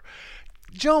over?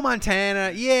 Joe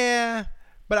Montana, yeah,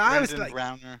 but I was like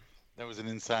Browner. That was an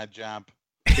inside job.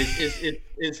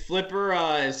 Is Flipper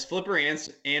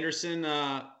Anderson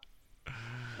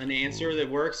an answer that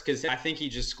works? Because I think he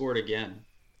just scored again.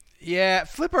 Yeah,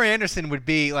 Flipper Anderson would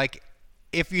be like,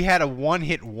 if you had a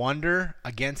one-hit wonder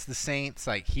against the Saints,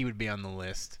 like, he would be on the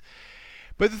list.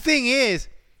 But the thing is,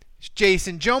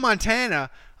 Jason, Joe Montana,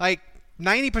 like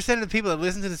 90% of the people that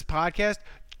listen to this podcast,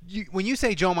 when you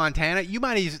say Joe Montana, you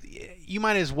might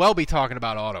as well be talking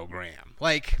about Otto Graham.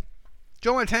 Like,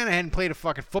 Joe Montana hadn't played a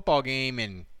fucking football game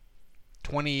in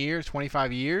 20 years,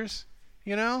 25 years,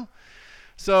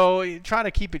 So you try to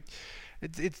keep it.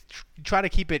 Try to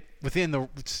keep it within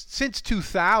since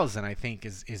 2000. I think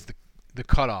is the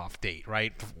cutoff date,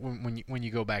 right? When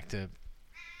you go back to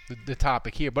the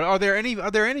topic here. But are there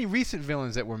any recent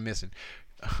villains that we're missing?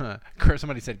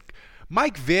 Somebody said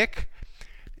Mike Vick.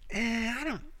 I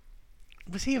don't.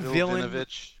 Was he a villain?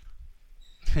 Vinovich.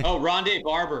 Oh, Rondé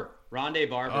Barber.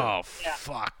 Oh,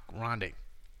 fuck, Rondé.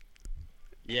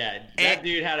 Yeah, that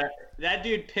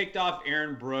dude picked off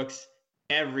Aaron Brooks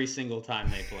every single time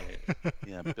they played.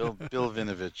 Yeah, Bill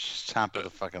Vinovich, top of the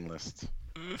fucking list.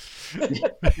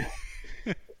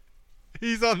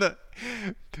 He's on the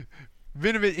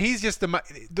Vinovich. He's just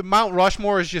the Mount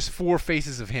Rushmore is just four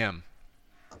faces of him.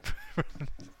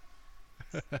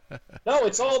 No,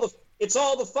 it's all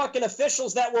the fucking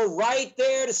officials that were right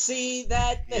there to see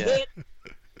that hit.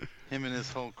 Him and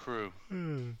his whole crew.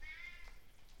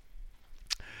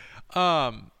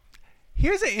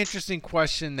 Here's an interesting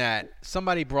question that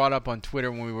somebody brought up on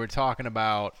Twitter when we were talking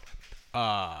about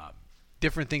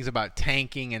different things about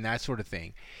tanking and that sort of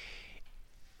thing.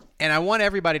 And I want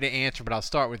everybody to answer, but I'll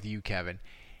start with you, Kevin.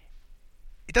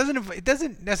 It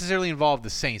doesn't necessarily involve the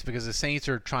Saints, because the Saints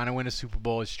are trying to win a Super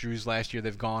Bowl. It's Drew's last year.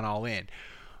 They've gone all in.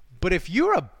 But if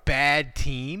you're a bad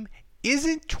team,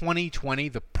 isn't 2020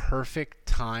 the perfect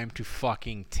time to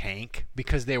fucking tank,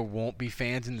 because there won't be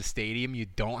fans in the stadium? You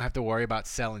don't have to worry about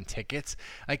selling tickets.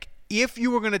 Like, if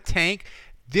you were going to tank,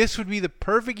 this would be the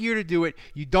perfect year to do it.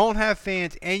 You don't have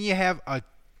fans, and you have a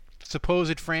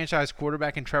supposed franchise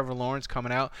quarterback in Trevor Lawrence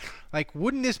coming out. Like,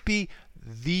 wouldn't this be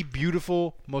the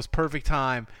beautiful, most perfect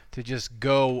time to just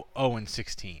go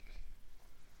 0-16?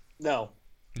 No.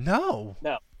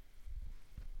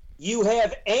 You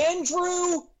have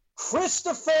Andrew,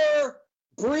 Christopher,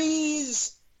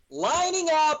 Breeze lining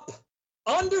up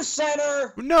under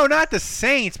center. No, not the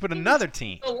Saints, but another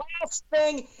team. The last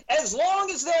thing, as long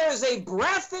as there is a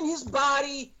breath in his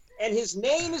body and his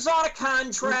name is on a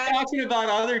contract. We're talking about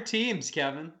other teams,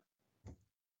 Kevin.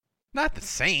 Not the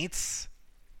Saints.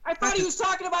 I thought he was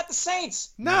talking about the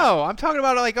Saints. No, I'm talking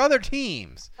about like other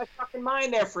teams. My fucking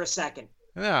mind there for a second.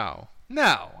 No,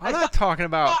 I'm not talking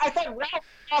about. I thought Ralph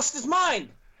lost his mind.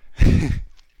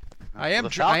 I am. The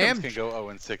Falcons can go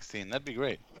 0-16. That'd be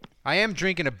great. I am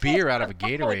drinking a beer out of a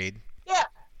Gatorade. Yeah,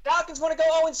 Falcons want to go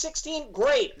 0-16.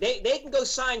 Great. They can go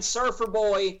sign Surfer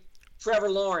Boy Trevor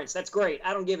Lawrence. That's great.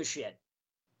 I don't give a shit.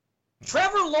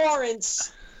 Trevor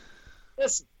Lawrence.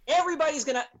 Listen, everybody's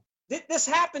gonna. This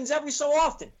happens every so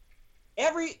often.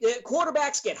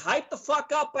 Quarterbacks get hyped the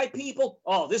fuck up by people.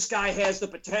 Oh, this guy has the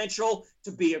potential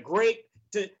to be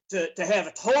to have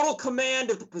a total command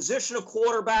of the position of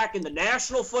quarterback in the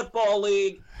National Football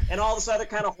League and all this other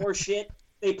kind of horse shit.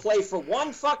 They play for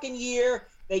one fucking year.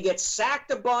 They get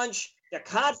sacked a bunch. Their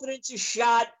confidence is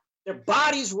shot. Their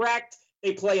body's wrecked.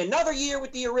 They play another year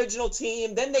with the original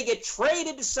team. Then they get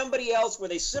traded to somebody else where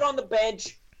they sit on the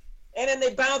bench. And then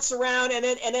they bounce around, and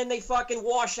then they fucking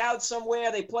wash out somewhere.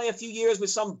 They play a few years with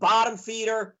some bottom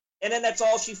feeder, and then that's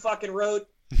all she fucking wrote.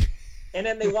 And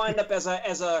then they wind up as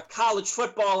a college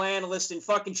football analyst in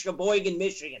fucking Sheboygan,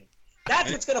 Michigan.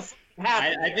 That's what's gonna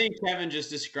happen. I think Kevin just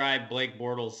described Blake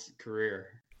Bortles'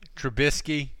 career.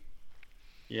 Trubisky.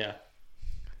 Yeah.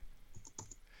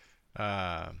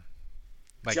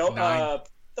 Like Joe, 9.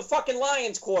 The fucking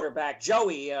Lions quarterback,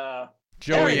 Joey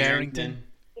Harrington.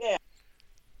 Yeah.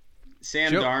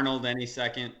 Sam Darnold any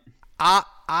second. I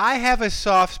have a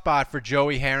soft spot for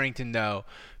Joey Harrington, though,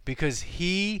 because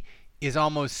he is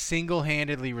almost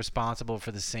single-handedly responsible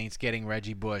for the Saints getting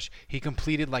Reggie Bush. He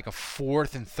completed like a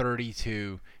 4th and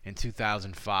 32 in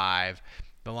 2005.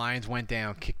 The Lions went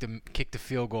down, kicked a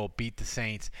field goal, beat the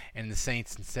Saints, and the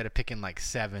Saints, instead of picking like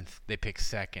 7th, they picked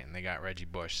 2nd, and they got Reggie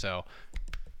Bush. So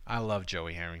I love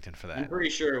Joey Harrington for that. I'm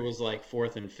pretty sure it was like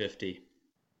 4th and 50.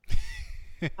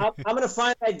 I'm going to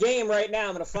find that game right now.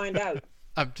 I'm going to find out.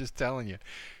 I'm just telling you.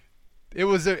 It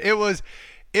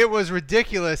was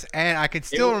ridiculous, and I can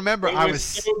still remember I was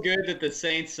so good that the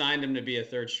Saints signed him to be a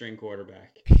third-string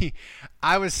quarterback.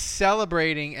 I was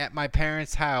celebrating at my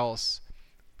parents' house.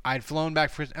 I'd flown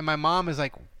back and my mom is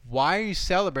like, "Why are you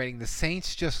celebrating? The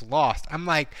Saints just lost." I'm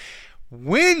like,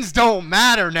 "Wins don't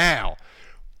matter now.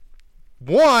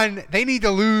 One, they need to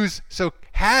lose so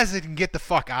Haslett can get the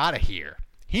fuck out of here.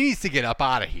 He needs to get up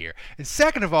out of here. And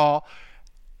second of all,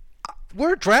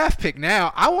 we're a draft pick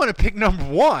now. I want to pick number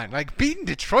 1. Like, beating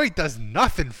Detroit does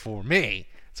nothing for me."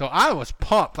 So I was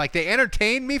pumped. Like, they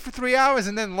entertained me for 3 hours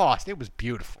and then lost. It was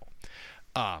beautiful.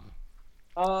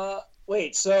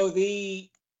 Wait, so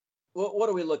what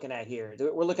are we looking at here?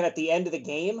 We're looking at the end of the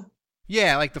game?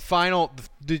 Yeah, like the final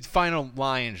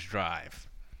Lions drive.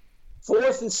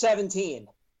 4th and 17.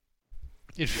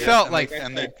 It felt like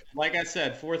I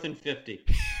said, 4th and 50.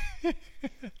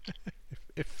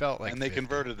 It felt like, and they 50.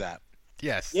 converted that.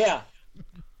 Yes. Yeah.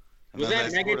 Was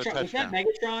that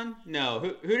Megatron? No.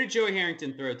 Who did Joey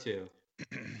Harrington throw to?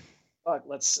 Fuck,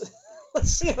 let's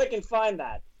see if I can find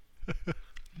that.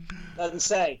 Doesn't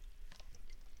say.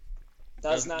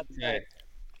 Does not say.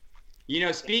 You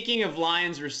know, speaking of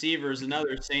Lions receivers,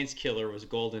 another Saints killer was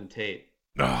Golden Tate.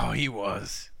 Oh, he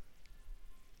was.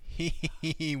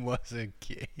 He was a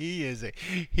kid. He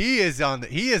is on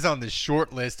the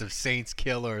short list of Saints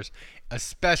killers,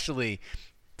 especially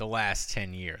the last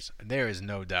 10 years. There is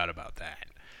no doubt about that.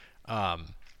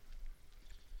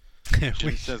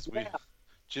 Jim says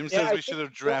we should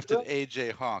have drafted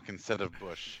A.J. Hawk instead of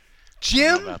Bush.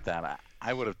 Jim, about that,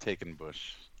 I would have taken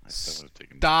Bush.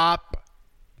 Stop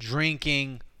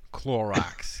drinking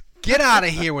Clorox. Get out of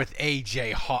here with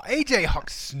A.J. Hawk. A.J. Hawk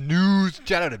snooze.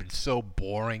 That would have been so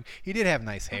boring. He did have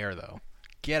nice hair, though.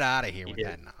 Get out of here with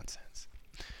that nonsense.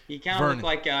 He kind of looked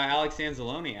like Alex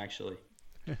Anzalone, actually.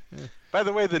 By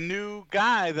the way, the new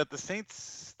guy that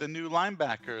the new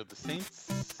linebacker, the Saints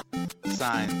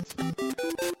signed,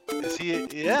 is he?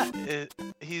 Yeah,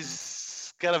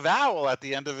 he's got a vowel at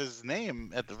the end of his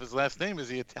name, at his last name. Is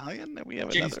he Italian? And we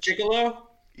have another. Chickalo?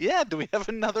 Yeah. Do we have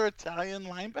another Italian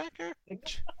linebacker?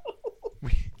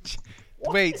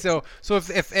 Wait. So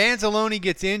if Anzalone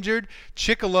gets injured,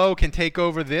 Chickalo can take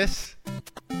over this.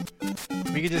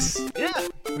 We can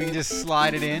just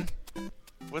slide it in.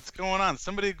 What's going on?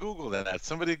 Somebody Google that.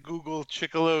 Somebody Google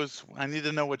Chickalo's. I need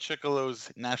to know what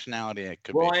Chickalo's nationality it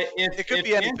could be. It could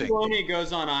be anything. If Anzalone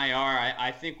goes on IR,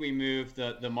 I think we move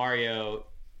the Mario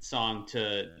song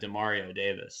to DeMario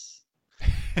Davis.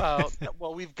 Well,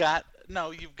 you've got.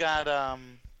 I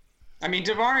mean,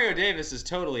 DeMario Davis is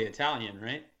totally Italian,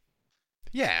 right?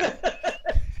 Yeah.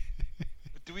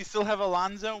 Do we still have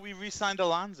Alonzo? We re-signed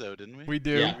Alonzo, didn't we? We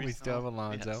do. Yeah. We still have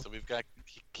Alonzo. Yeah, so we've got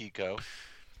Kiko.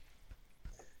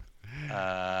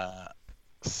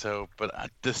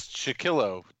 This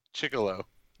Chickalo.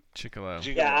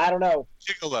 Yeah, I don't know.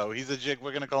 Gigolo. He's a jig.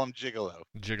 We're gonna call him Gigolo.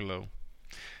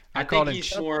 I think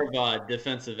he's more of a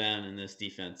defensive end in this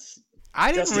defense.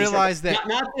 I didn't realize that.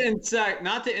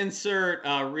 Not to insert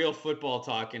real football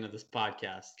talk into this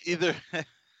podcast.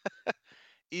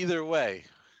 Either way,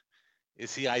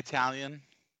 is he Italian?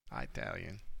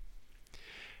 Italian.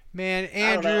 Man,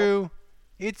 Andrew,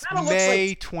 it's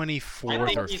May 24th I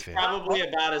think or he's 5th. probably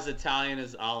about as Italian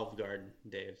as Olive Garden,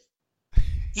 Dave.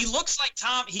 He looks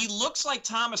like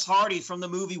Thomas Hardy from the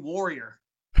movie Warrior.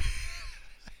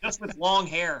 Just with long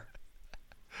hair.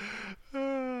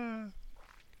 Man.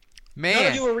 None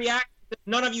of you were reacting.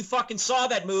 None of you fucking saw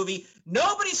that movie.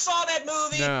 Nobody saw that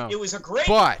movie. No. It was a great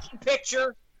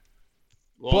picture.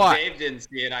 Well, Dave didn't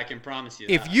see it. I can promise you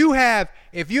that. If you have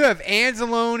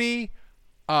Anzalone,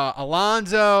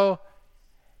 Alonzo,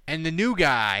 and the new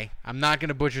guy, I'm not going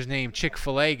to butcher his name,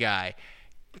 Chick-fil-A guy,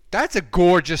 that's a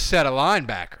gorgeous set of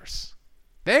linebackers.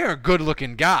 They are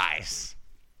good-looking guys.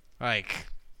 Like,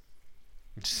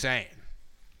 I'm just saying.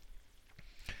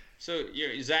 So,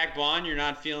 Zach Bond, you're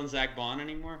not feeling Zach Bond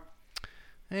anymore?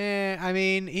 I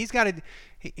mean, he's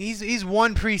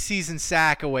one preseason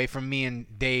sack away from me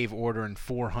and Dave ordering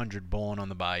 400 Bowling on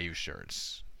the Bayou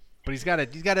shirts. but he's got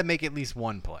to make at least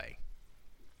one play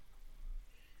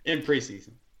in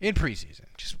preseason.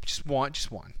 Just one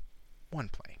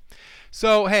play.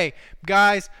 So, hey,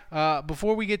 guys,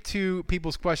 before we get to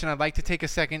people's question, I'd like to take a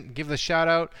second and give a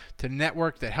shout-out to the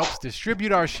network that helps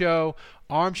distribute our show,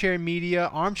 Armchair Media.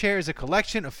 Armchair is a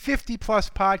collection of 50-plus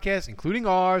podcasts, including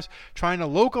ours, trying to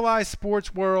localize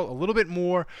sports world a little bit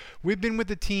more. We've been with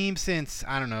the team since,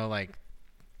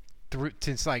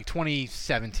 since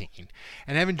 2017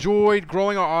 and have enjoyed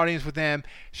growing our audience with them.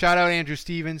 Shout out Andrew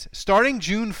Stevens. Starting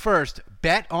June 1st,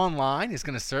 Bet Online is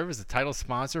going to serve as the title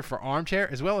sponsor for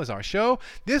Armchair as well as our show.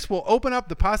 This will open up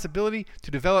the possibility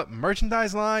to develop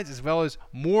merchandise lines as well as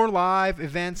more live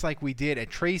events like we did at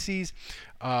Tracy's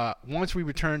once we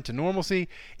return to normalcy.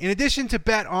 In addition to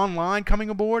Bet Online coming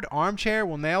aboard, Armchair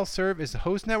will now serve as the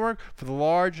host network for the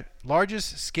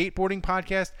largest skateboarding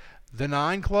podcast, The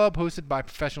 9 Club, hosted by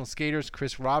professional skaters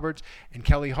Chris Roberts and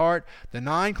Kelly Hart. The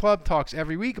 9 Club talks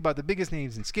every week about the biggest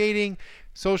names in skating.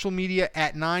 Social media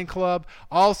at 9 Club.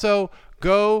 Also,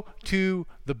 go to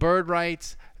the Bird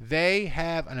Rights. They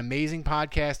have an amazing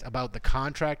podcast about the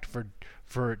contract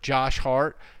for Josh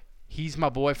Hart. He's my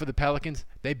boy for the Pelicans.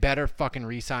 They better fucking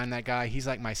re-sign that guy. He's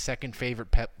like my second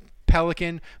favorite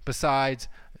Pelican besides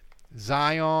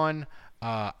Zion.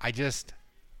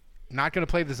 Not going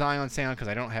to play the Zion sound because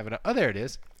I don't have it up. Oh, there it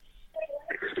is.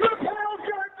 The Pels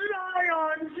got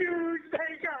Zion, dude.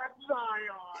 They got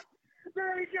Zion.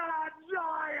 They got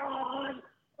Zion.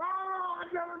 Oh,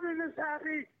 I've never been this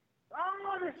happy.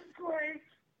 Oh, this is great.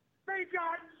 They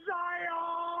got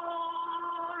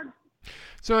Zion.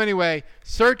 So anyway,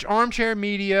 search Armchair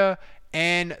Media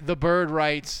and the Bird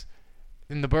Rights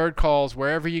and the Bird Calls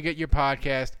wherever you get your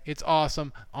podcast. It's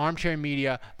awesome. Armchair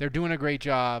Media, they're doing a great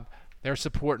job. They're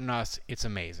supporting us. It's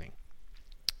amazing.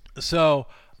 So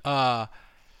I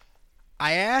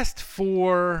asked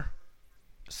for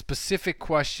specific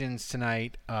questions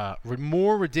tonight.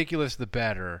 More ridiculous, the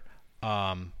better.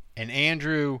 And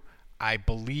Andrew, I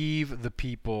believe the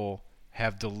people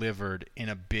have delivered in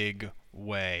a big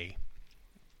way.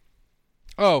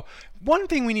 Oh, one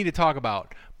thing we need to talk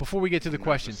about before we get to the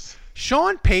questions.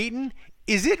 Sean Payton,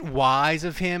 is it wise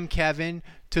of him, Kevin,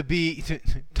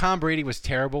 Tom Brady was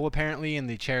terrible apparently in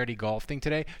the charity golf thing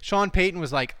today. Sean Payton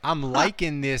was like, I'm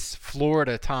liking this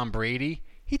Florida Tom Brady.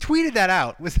 He tweeted that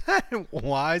out. Was that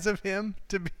wise of him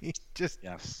to be just?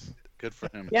 Yes. Good for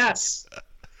him. Yes.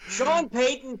 Sean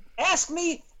Payton, ask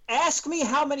me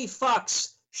how many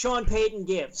fucks Sean Payton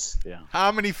gives. Yeah.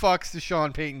 How many fucks does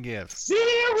Sean Payton give?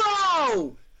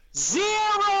 0! 0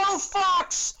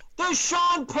 fucks does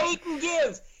Sean Payton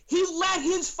give. He let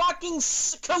his fucking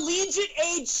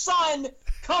collegiate-age son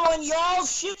come on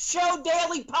y'all's shit show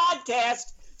daily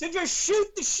podcast to just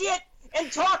shoot the shit and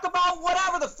talk about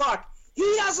whatever the fuck. He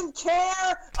doesn't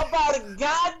care about a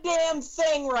goddamn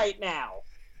thing right now.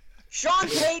 Sean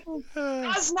Payton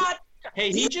does not.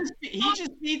 Hey, he just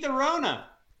beat the Rona.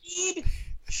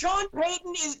 Sean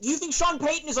Payton is. Do you think Sean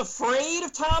Payton is afraid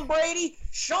of Tom Brady?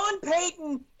 Sean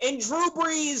Payton and Drew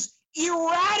Brees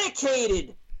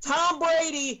eradicated Tom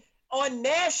Brady on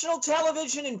national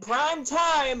television in prime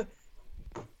time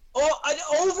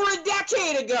over a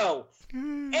decade ago.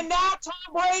 And now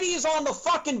Tom Brady is on the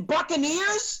fucking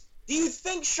Buccaneers? Do you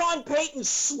think Sean Payton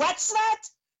sweats that?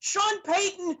 Sean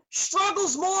Payton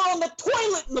struggles more on the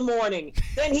toilet in the morning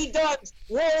than he does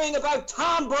worrying about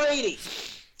Tom Brady.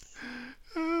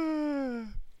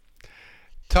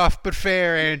 Tough but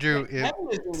fair, Andrew. Kevin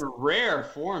is in rare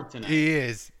form tonight. He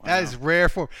is. Wow. That is rare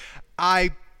form.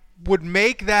 I would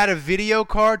make that a video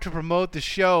card to promote the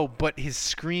show, but his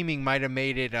screaming might have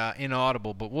made it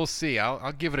inaudible. But we'll see.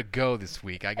 I'll give it a go this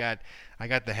week. I got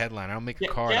the headline. I'll make a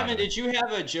card. Kevin, did you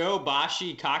have a Joe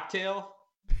Bashi cocktail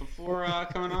before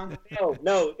coming on?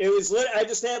 No. It was. I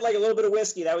just had like a little bit of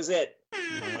whiskey. That was it.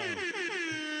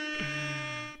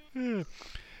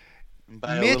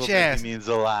 By a Mitch little bit, asked, he means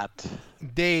a lot.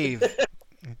 Dave,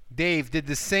 did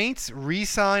the Saints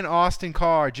re-sign Austin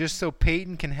Carr just so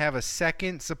Peyton can have a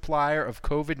second supplier of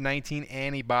COVID-19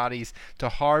 antibodies to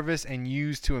harvest and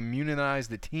use to immunize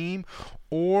the team,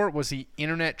 or was he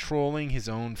internet trolling his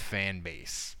own fan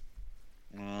base?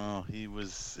 Oh, it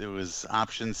was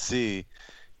option C.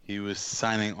 He was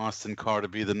signing Austin Carr to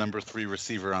be the number 3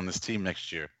 receiver on this team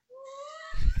next year.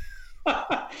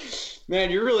 Man,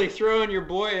 you're really throwing your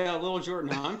boy little Jordan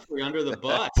Humphrey under the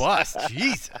bus.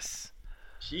 Jesus.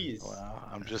 Jeez. Well,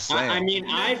 I'm just saying. I mean,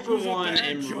 I for one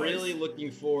am really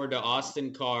looking forward to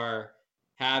Austin Carr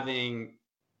having,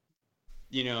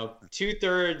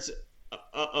 2/3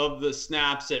 of the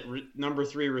snaps at number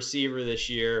 3 receiver this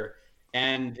year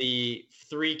and the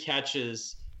 3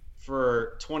 catches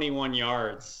for 21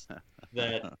 yards.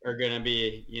 that are going to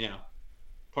be,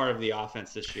 part of the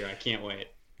offense this year. I can't wait.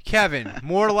 Kevin,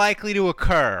 more likely to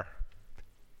occur.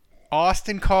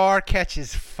 Austin Carr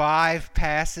catches 5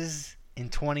 passes in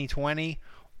 2020,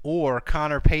 or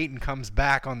Connor Payton comes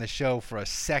back on the show for a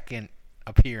second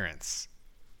appearance.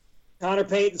 Connor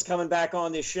Payton's coming back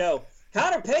on this show.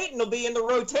 Connor Payton will be in the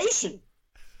rotation.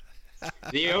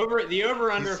 The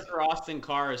over under for Austin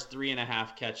Carr is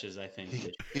 3.5 catches, I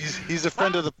think. He's a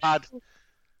friend of the pod.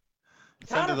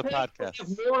 Friend of the podcast. Will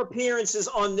have more appearances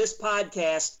on this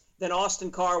podcast than Austin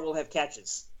Carr will have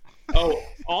catches. Oh,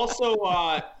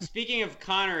 also, speaking of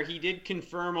Connor, he did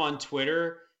confirm on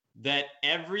Twitter that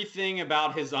everything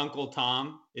about his Uncle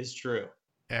Tom is true.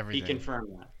 Everything. He confirmed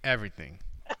that. Everything.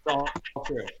 It's all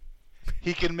true.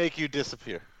 He can make you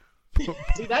disappear.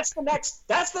 See, that's the next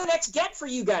get for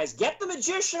you guys. Get the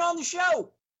magician on the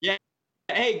show. Yeah.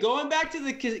 Hey, going back to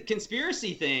the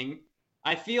conspiracy thing,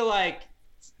 I feel like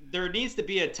there needs to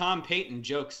be a Tom Payton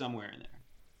joke somewhere in there.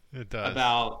 It does.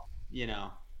 About,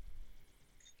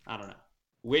 I don't know.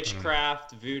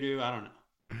 Witchcraft, voodoo, I don't know.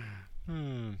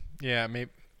 Yeah,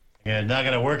 maybe. Yeah, not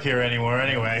going to work here anymore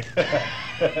anyway.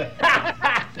 Hey,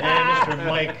 Mr.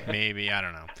 Mike. Maybe, I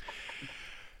don't know.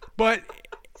 But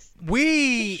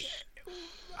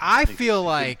I feel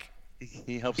like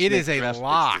it is a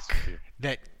lock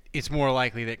that it's more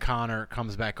likely that Connor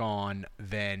comes back on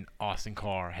than Austin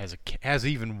Carr has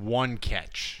even one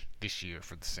catch this year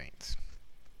for the Saints.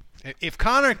 If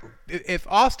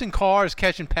Austin Carr is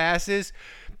catching passes,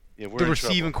 the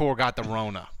receiving core got the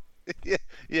Rona.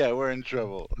 Yeah, we're in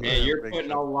trouble. Yeah, you're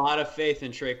putting a lot of faith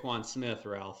in Traquan Smith,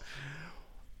 Ralph.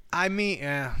 I mean,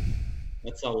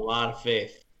 that's a lot of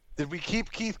faith. Did we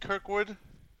keep Keith Kirkwood?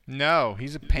 No,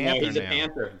 he's a Panther. No, he's a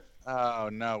Panther. Oh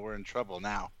no, we're in trouble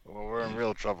now. Well, we're in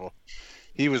real trouble.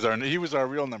 He was our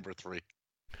real number 3,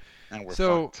 and we're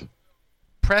fucked.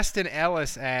 Preston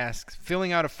Ellis asks,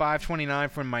 filling out a 529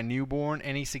 from my newborn.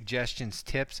 Any suggestions,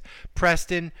 tips?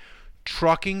 Preston,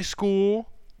 trucking school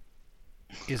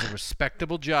is a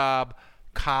respectable job.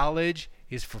 College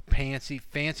is for fancy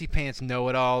pants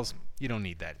know-it-alls. You don't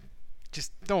need that.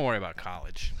 Just don't worry about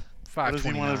college. What does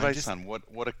he want advice on?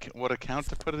 What account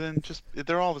to put it in?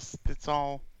 They're all. It's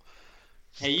all.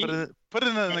 Hey, put it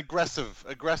in an aggressive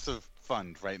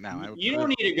fund right now. You don't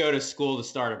need to go to school to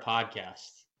start a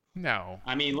podcast. No.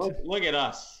 I mean, look at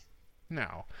us.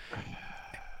 No.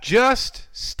 Just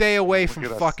stay away from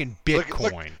fucking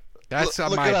Bitcoin. That's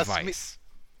my advice.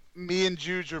 Me and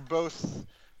Juge are both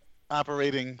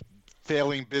operating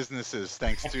failing businesses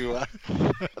thanks to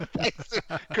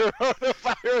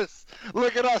coronavirus.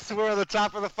 Look at us. We're at the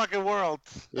top of the fucking world.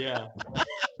 Yeah.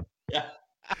 Yeah.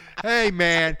 Hey,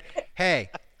 man. Hey.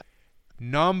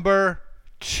 Number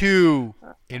 2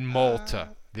 in Malta,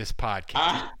 this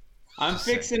podcast. I'm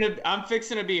fixing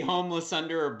to be homeless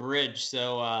under a bridge,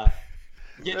 so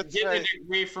getting a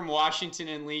degree from Washington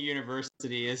and Lee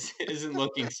University isn't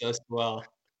looking so swell.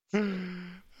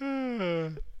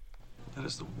 That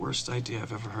is the worst idea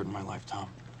I've ever heard in my life, Tom.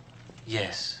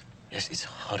 Yes, it's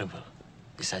horrible,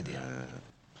 this idea.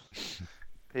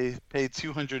 Pay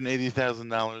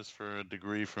 $280,000 for a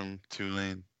degree from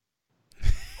Tulane.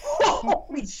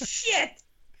 Holy shit!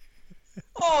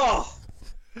 Oh!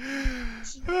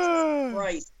 Jesus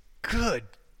Christ. Good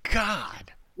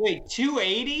God. Wait,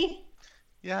 280?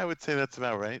 Yeah, I would say that's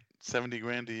about right.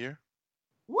 $70,000 a year.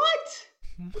 What?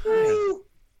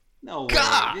 No way.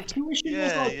 God. The tuition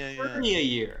was like $30 a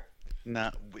year.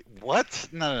 No, what?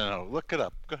 No. Look it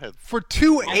up. Go ahead. For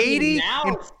 $280? I mean, now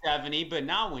it's 70, but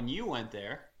not when you went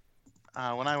there.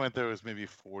 When I went there, it was maybe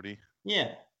 40.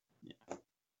 Yeah.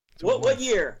 What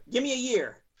year? Give me a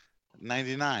year.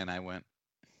 99, I went.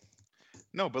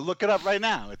 No, but look it up right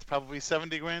now. It's probably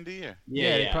 $70,000 a year.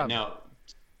 Yeah, no.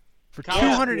 For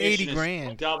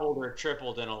 $280,000, doubled or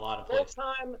tripled in a lot of places.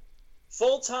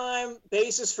 Full-time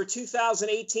basis for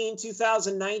 2018,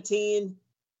 2019,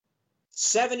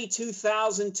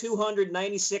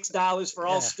 $72,296 for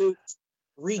all students,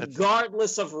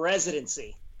 regardless of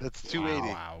residency. That's $280.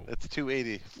 Wow. That's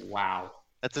 $280. Wow.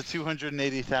 That's a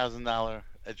 $280,000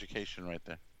 education right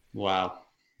there. Wow.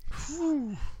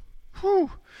 Whew.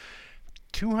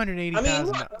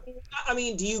 $280,000. I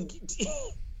mean,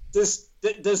 does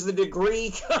the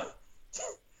degree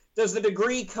does the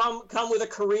degree come with a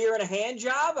career and a hand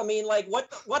job? I mean, like what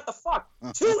the fuck?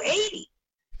 280.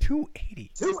 280.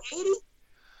 280.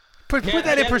 Put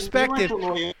that in perspective.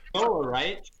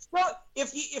 Right? Well,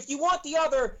 if you want the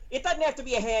other, it doesn't have to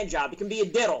be a hand job. It can be a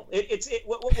diddle.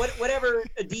 Whatever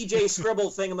a DJ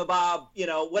scribble thingamabob,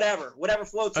 whatever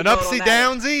floats. An upsy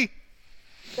downsy.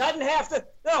 Doesn't have to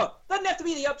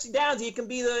be the upsy downsy. It can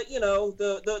be the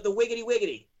wiggity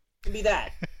wiggity. can be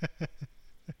that.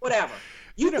 Whatever.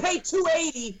 You pay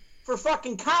 $280 for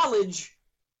fucking college,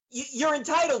 you're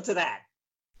entitled to that.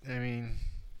 I mean,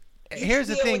 here's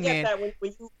the thing, man.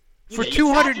 For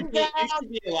 200, you should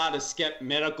be allowed to skip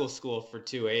medical school for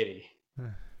 $280.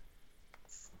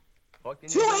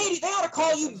 $280. They ought to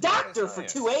call you doctor for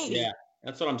 $280. Yeah,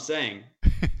 that's what I'm saying.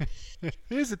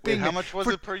 Here's the thing. Wait, how much was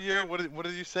it per year? What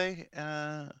did you say?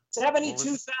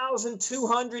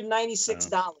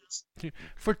 $72,296.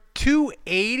 For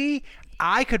 $280,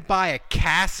 I could buy a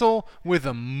castle with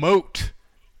a moat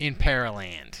in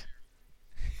Pearland.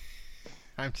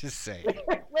 I'm just saying.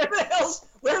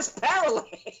 Where's Pearland?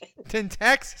 It's in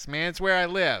Texas, man. It's where I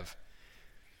live.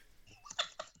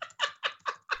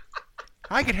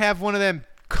 I could have one of them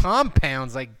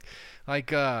compounds like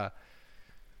them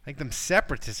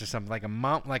separatists or something, like a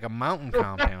mountain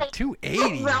compound.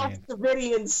 280. Ralph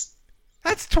Davidians.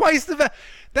 That's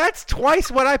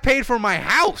twice what I paid for my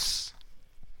house.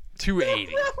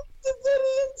 280. Ralph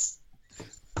Davidians.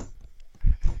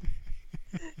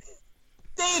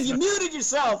 Dave, you muted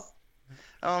yourself.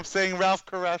 Oh, I'm saying Ralph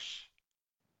Koresh.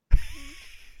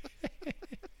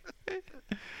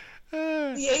 The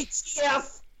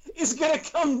ATF is going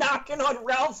to come knocking on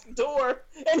Ralph's door,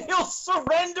 and he'll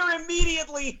surrender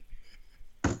immediately.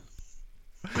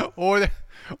 Or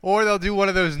they'll do one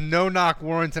of those no-knock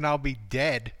warrants, and I'll be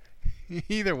dead.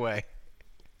 Either way.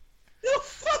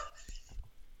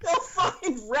 They'll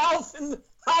find Ralph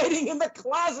hiding in the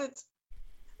closet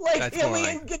like That's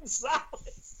Ilian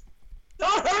Gonzalez.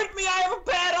 Don't hurt me, I have a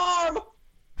bad arm.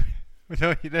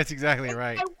 No, that's exactly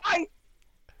right. My wife.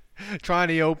 Trying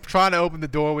to open the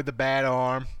door with the bad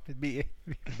arm. It'd be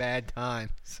bad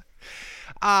times.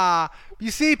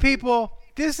 You see, people,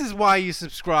 this is why you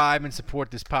subscribe and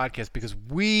support this podcast, because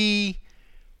we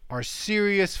are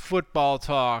serious football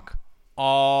talk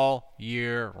all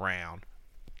year round.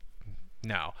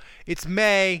 No, it's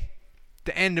May,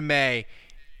 the end of May.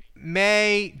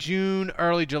 May, June,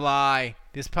 early July,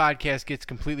 this podcast gets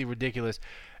completely ridiculous.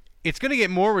 It's going to get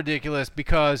more ridiculous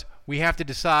because we have to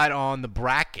decide on the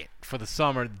bracket for the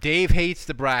summer. Dave hates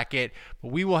the bracket,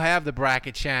 but we will have the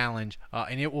bracket challenge,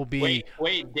 and it will be.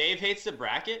 Wait, Dave hates the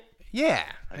bracket? Yeah,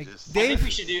 I Dave.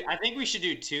 think we should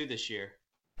do 2 this year.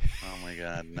 Oh my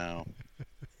God, no.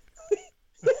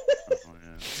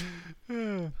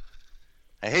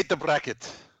 I hate the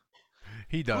bracket.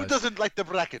 He does. Who doesn't like the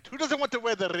bracket? Who doesn't want to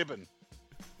wear the ribbon?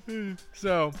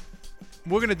 So,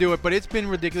 we're going to do it, but it's been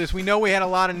ridiculous. We know we had a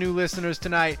lot of new listeners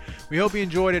tonight. We hope you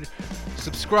enjoyed it.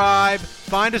 Subscribe.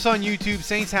 Find us on YouTube,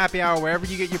 Saints Happy Hour, wherever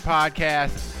you get your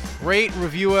podcasts. Rate,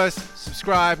 review us,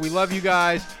 subscribe. We love you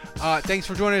guys. Thanks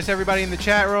for joining us, everybody in the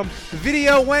chat room. The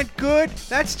video went good.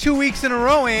 That's 2 weeks in a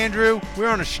row, Andrew. We're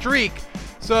on a streak.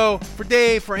 So, for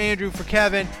Dave, for Andrew, for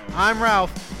Kevin, I'm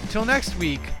Ralph. Until next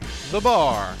week, the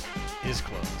bar is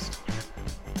closed.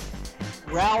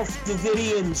 Ralph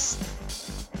Davidians.